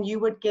 and then you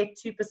would get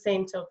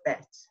 2% of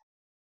that.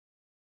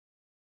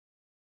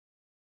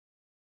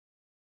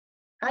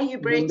 Are you,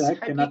 Brett?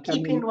 Hope you're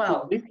keeping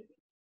well.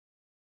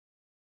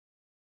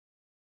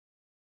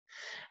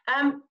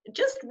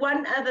 Just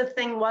one other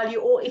thing while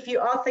if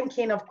you are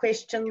thinking of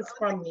questions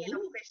from me,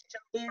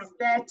 is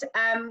that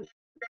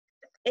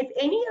if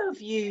any of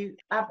you,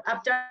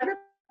 I've done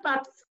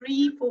about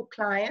 3-4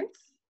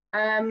 clients,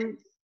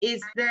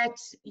 is that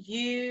if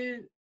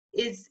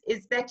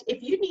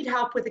you need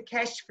help with the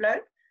cash flow,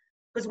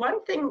 because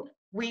one thing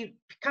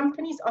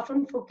companies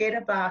often forget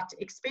about,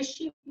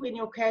 especially when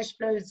your cash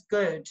flow is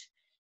good,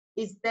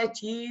 is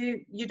that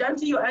you don't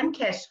do your own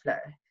cash flow.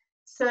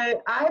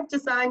 So I've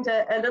designed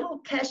a little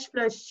cash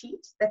flow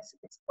sheet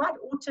it's quite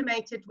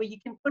automated, where you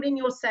can put in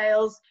your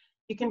sales,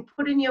 you can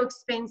put in your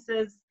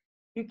expenses,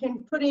 you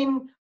can put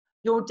in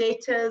your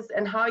debtors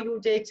and how your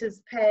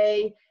debtors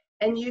pay,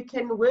 and you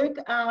can work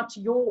out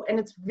and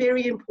it's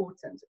very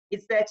important,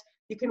 is that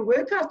you can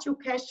work out your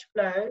cash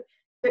flow.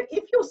 So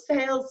if your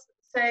sales,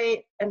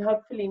 say, and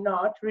hopefully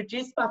not,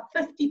 reduce by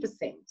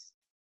 50%,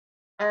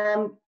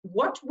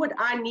 what would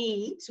I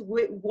need?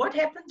 What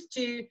happens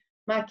to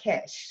my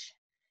cash?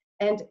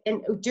 And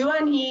do I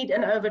need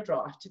an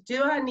overdraft?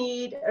 Do I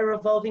need a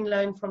revolving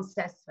loan from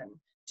Sunlyn?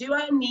 Do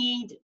I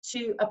need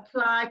to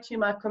apply to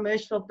my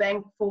commercial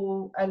bank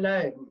for a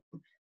loan?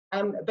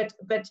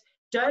 But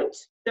don't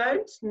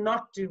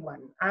not do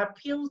one. I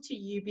appeal to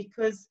you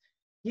because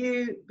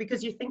you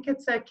think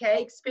it's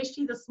okay,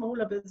 especially the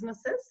smaller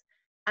businesses.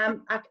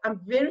 I'm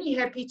very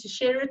happy to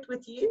share it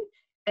with you,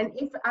 and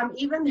if I'm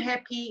even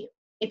happy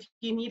if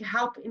you need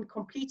help in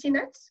completing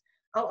it.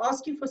 I'll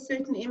ask you for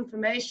certain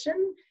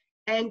information,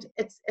 and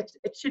it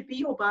should be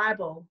your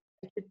Bible.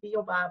 It should be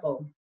your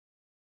Bible.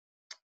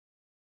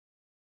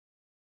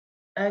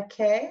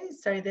 Okay,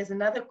 so there's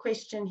another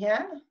question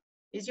here.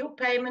 Is your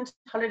payment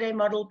holiday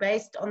model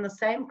based on the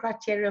same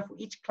criteria for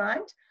each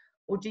client,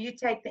 or do you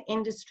take the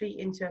industry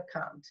into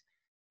account?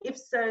 If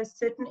so,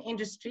 certain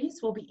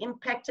industries will be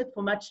impacted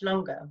for much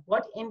longer.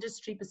 What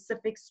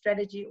industry-specific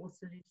strategy or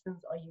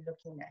solutions are you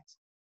looking at?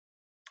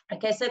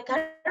 Okay, so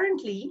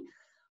currently,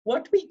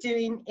 what we're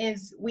doing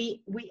is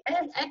we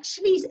are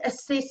actually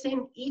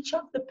assessing each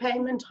of the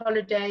payment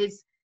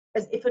holidays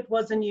as if it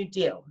was a new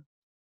deal.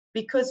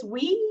 Because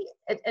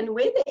and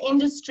where the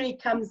industry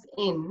comes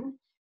in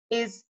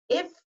is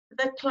if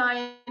the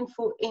client,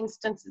 for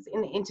instance, is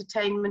in the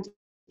entertainment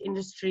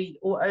industry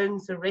or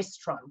owns a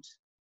restaurant,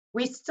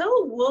 we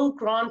still will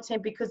grant him,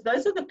 because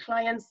those are the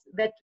clients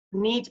that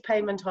need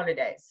payment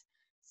holidays.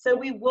 So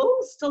we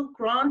will still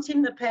grant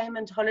him the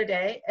payment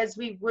holiday as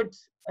we would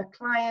a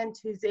client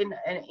who's in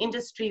an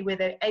industry where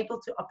they're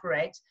able to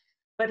operate.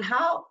 But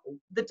how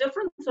the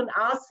difference on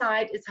our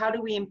side is, how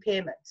do we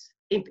impair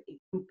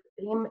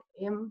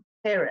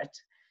it?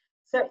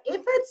 So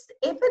if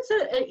it's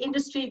an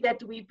industry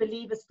that we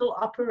believe is still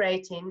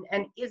operating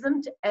and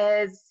isn't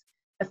as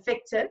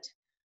affected,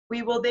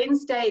 we will then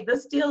say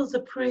this deal is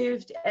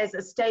approved as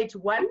a stage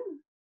 1,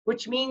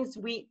 which means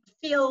we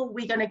feel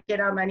we're going to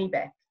get our money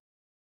back.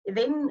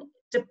 Then,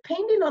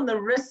 depending on the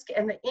risk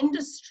and the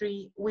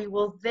industry, we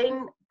will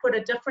then put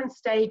a different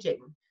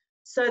staging.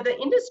 So the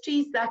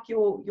industries like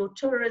your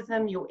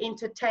tourism, your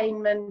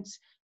entertainment,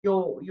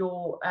 your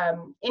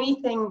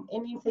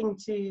anything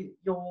to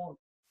your,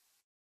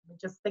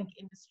 just think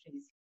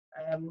industries.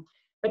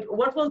 But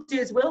what we'll do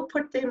is we'll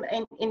put them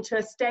into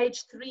a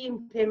stage 3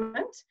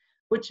 impairment,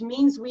 which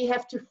means we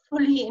have to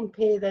fully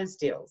impair those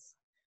deals.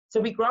 So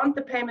we grant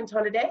the payment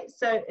holiday,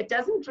 so it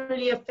doesn't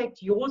really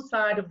affect your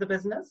side of the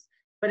business,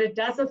 but it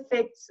does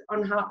affect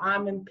on how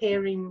I'm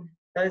impairing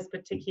those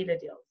particular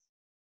deals.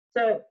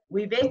 So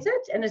we vet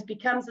it, and it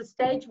becomes a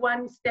stage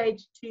 1,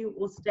 stage 2,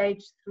 or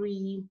stage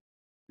 3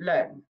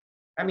 loan.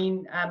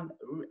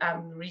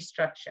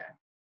 Restructure.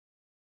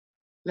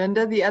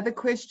 Linda, the other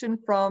question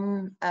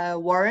from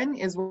Warren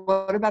is,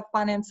 what about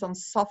finance on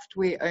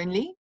software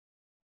only?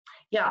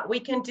 Yeah, we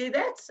can do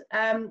that.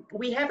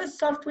 We have a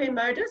software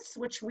modus,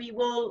 which we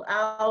will,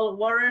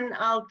 Warren,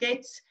 I'll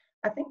get,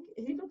 I think,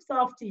 who looks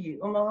after you?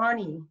 Or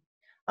Mahani?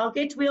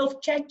 We'll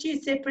chat to you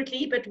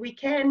separately, but we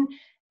can,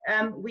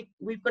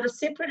 we've got a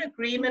separate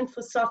agreement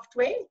for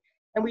software,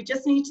 and we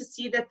just need to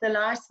see that the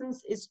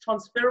license is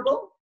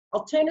transferable.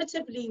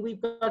 Alternatively,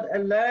 we've got a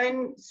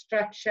loan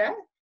structure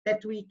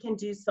that we can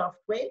do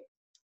software,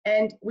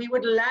 and we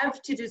would love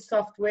to do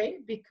software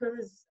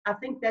because I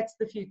think that's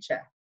the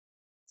future.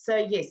 So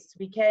yes,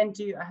 we can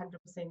do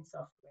 100%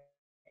 software.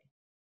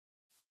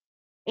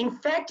 In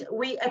fact,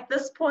 at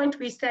this point,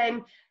 we're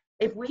saying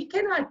if we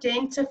can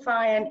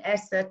identify an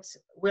asset,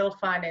 we'll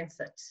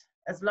finance it,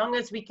 as long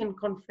as we can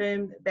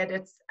confirm that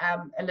it's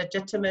a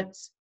legitimate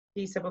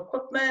piece of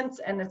equipment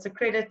and it's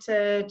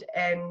accredited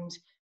and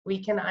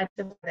we can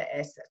identify the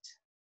asset.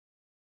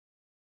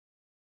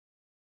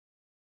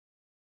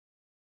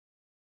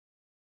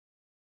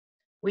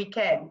 We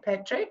can,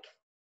 Patrick.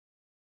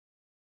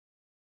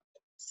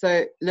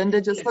 So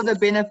Linda, just for the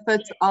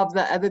benefit of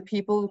the other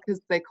people,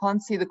 because they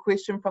can't see the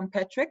question from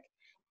Patrick,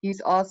 he's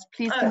asked,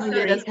 please can you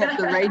let us have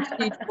the rate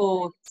sheet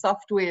for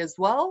software as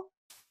well?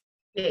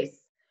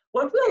 Yes.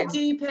 What we'll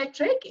do,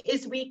 Patrick,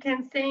 is we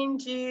can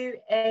send you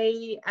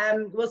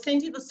we'll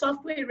send you the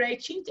software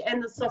rate sheet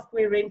and the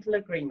software rental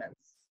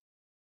agreements.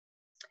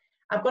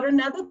 I've got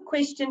another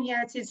question here.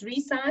 It says,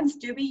 re-signs,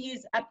 do we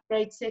use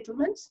upgrade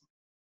settlements?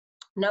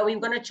 No, we're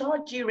going to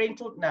charge you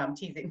rental. No, I'm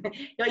teasing.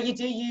 No, you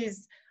do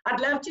use,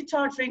 I'd love to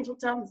charge rental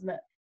terms,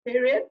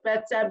 period,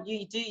 but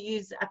you do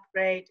use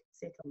upgrade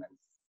settlements.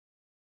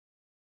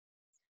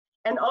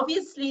 And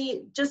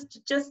obviously,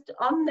 just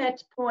on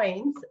that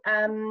point,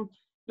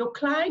 your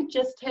client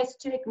just has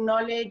to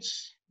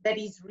acknowledge that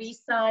he's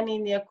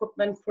re-signing the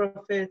equipment for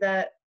a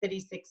further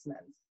 36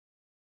 months.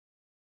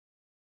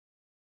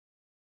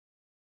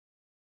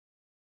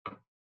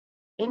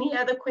 Any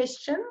other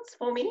questions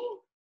for me?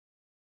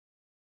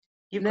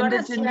 You've Linda,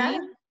 got us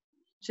here.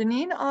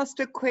 Janine asked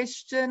a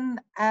question.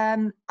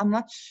 I'm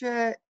not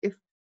sure if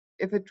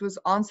it was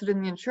answered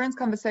in the insurance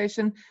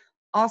conversation,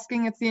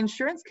 asking if the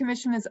insurance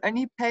commission is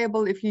only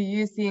payable if you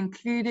use the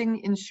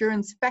including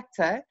insurance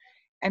factor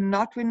and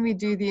not when we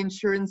do the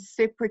insurance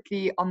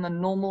separately on the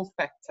normal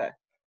factor.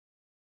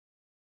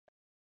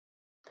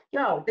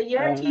 Yeah, you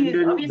have to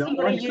use, obviously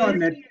the answer on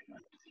that,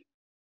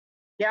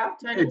 yeah,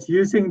 Tony? it's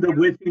using the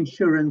with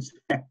insurance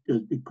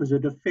factors because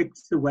it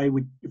affects the way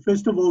we,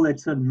 first of all,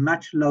 it's a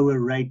much lower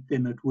rate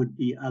than it would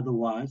be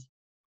otherwise.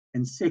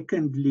 And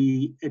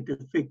secondly, it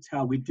affects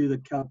how we do the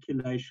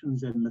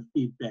calculations and the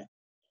feedback.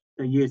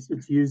 So yes,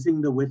 it's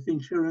using the with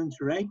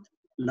insurance rate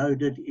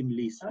loaded in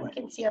lease I way.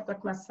 can see I've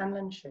got my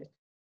Sunlyn shirt.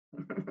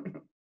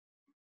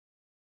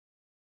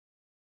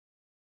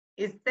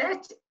 Is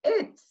that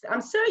it?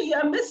 I'm sorry,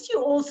 I missed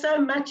you all so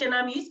much, and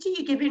I'm used to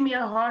you giving me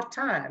a hard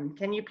time.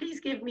 Can you please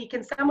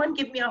can someone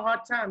give me a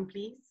hard time,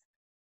 please?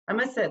 I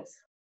miss it.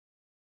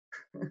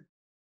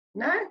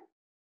 No?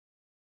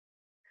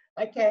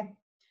 Okay.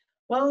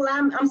 Well,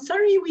 I'm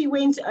sorry we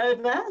went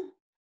over,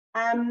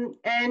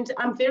 and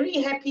I'm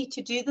very happy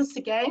to do this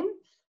again,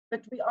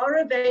 but we are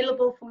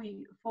available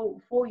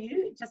for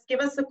you. Just give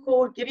us a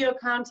call, give your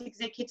account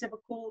executive a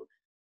call.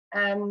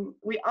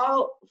 We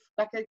are,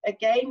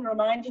 again,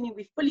 reminding you,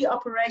 we're fully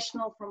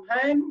operational from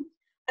home.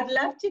 I'd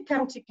love to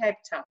come to Cape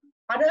Town.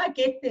 How do I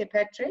get there,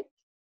 Patrick?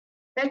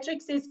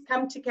 Patrick says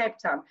come to Cape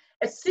Town.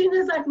 As soon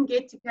as I can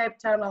get to Cape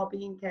Town, I'll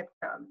be in Cape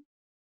Town.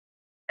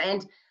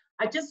 And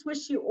I just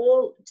wish you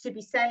all to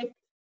be safe,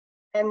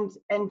 and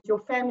your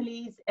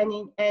families,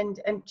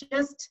 and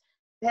just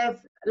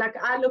have, like,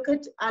 I look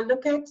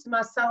at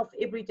myself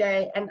every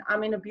day, and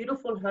I'm in a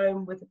beautiful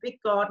home with a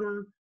big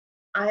garden.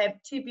 I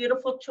have 2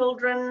 beautiful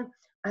children.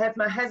 I have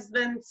my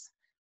husband.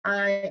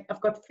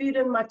 I've got food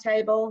on my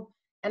table,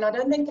 and I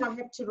don't think I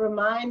have to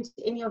remind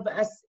any of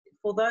us,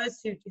 for those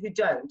who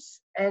don't,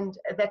 and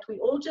that we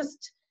all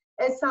just,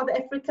 as South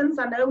Africans,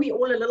 I know we're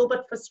all a little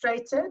bit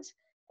frustrated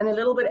and a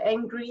little bit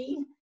angry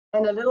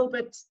and a little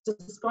bit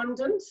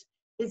despondent,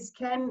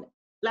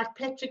 like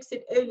Patrick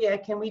said earlier,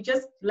 can we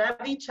just love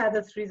each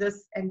other through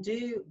this and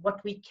do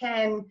what we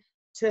can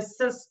to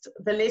assist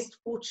the less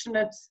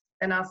fortunate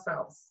than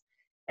ourselves?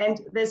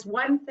 And there's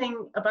one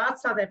thing about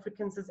South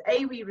Africans is,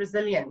 we're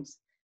resilient,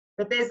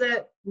 but there's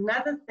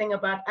another thing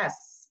about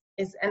us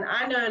is, and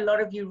I know a lot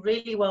of you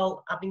really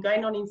well, I've been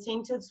going on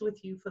incentives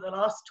with you for the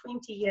last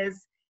 20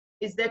 years,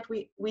 is that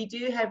we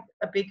do have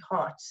a big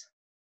heart.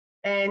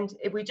 And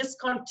if we just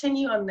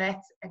continue on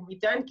that, and we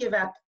don't give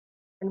up,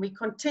 and we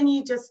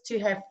continue just to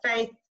have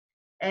faith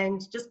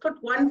and just put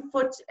one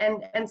foot,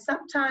 and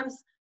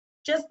sometimes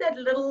just that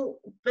little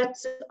bit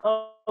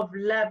of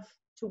love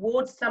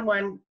towards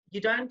someone,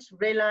 you don't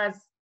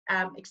realize,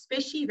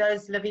 especially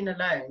those living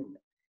alone,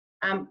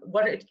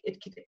 what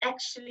it could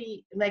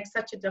actually make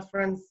such a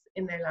difference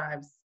in their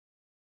lives.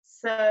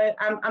 So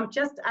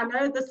I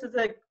know this is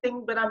a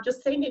thing, but I'm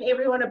just sending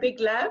everyone a big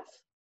love.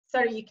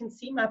 Sorry, you can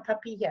see my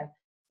puppy here.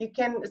 You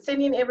can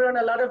send in everyone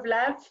a lot of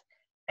love,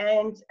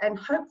 and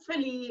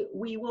hopefully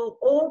we will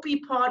all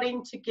be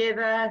partying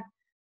together,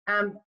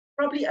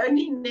 probably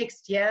only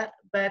next year,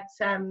 but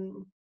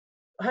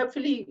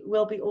hopefully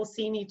we'll be all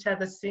seeing each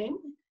other soon.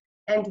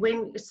 And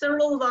when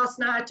Cyril last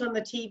night on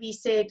the TV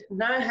said,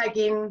 no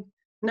hugging,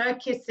 no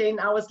kissing,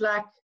 I was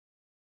like,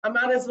 I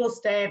might as well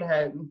stay at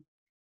home.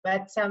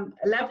 But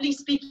lovely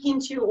speaking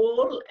to you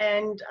all,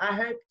 and I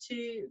hope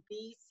to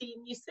be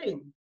seeing you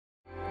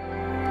soon.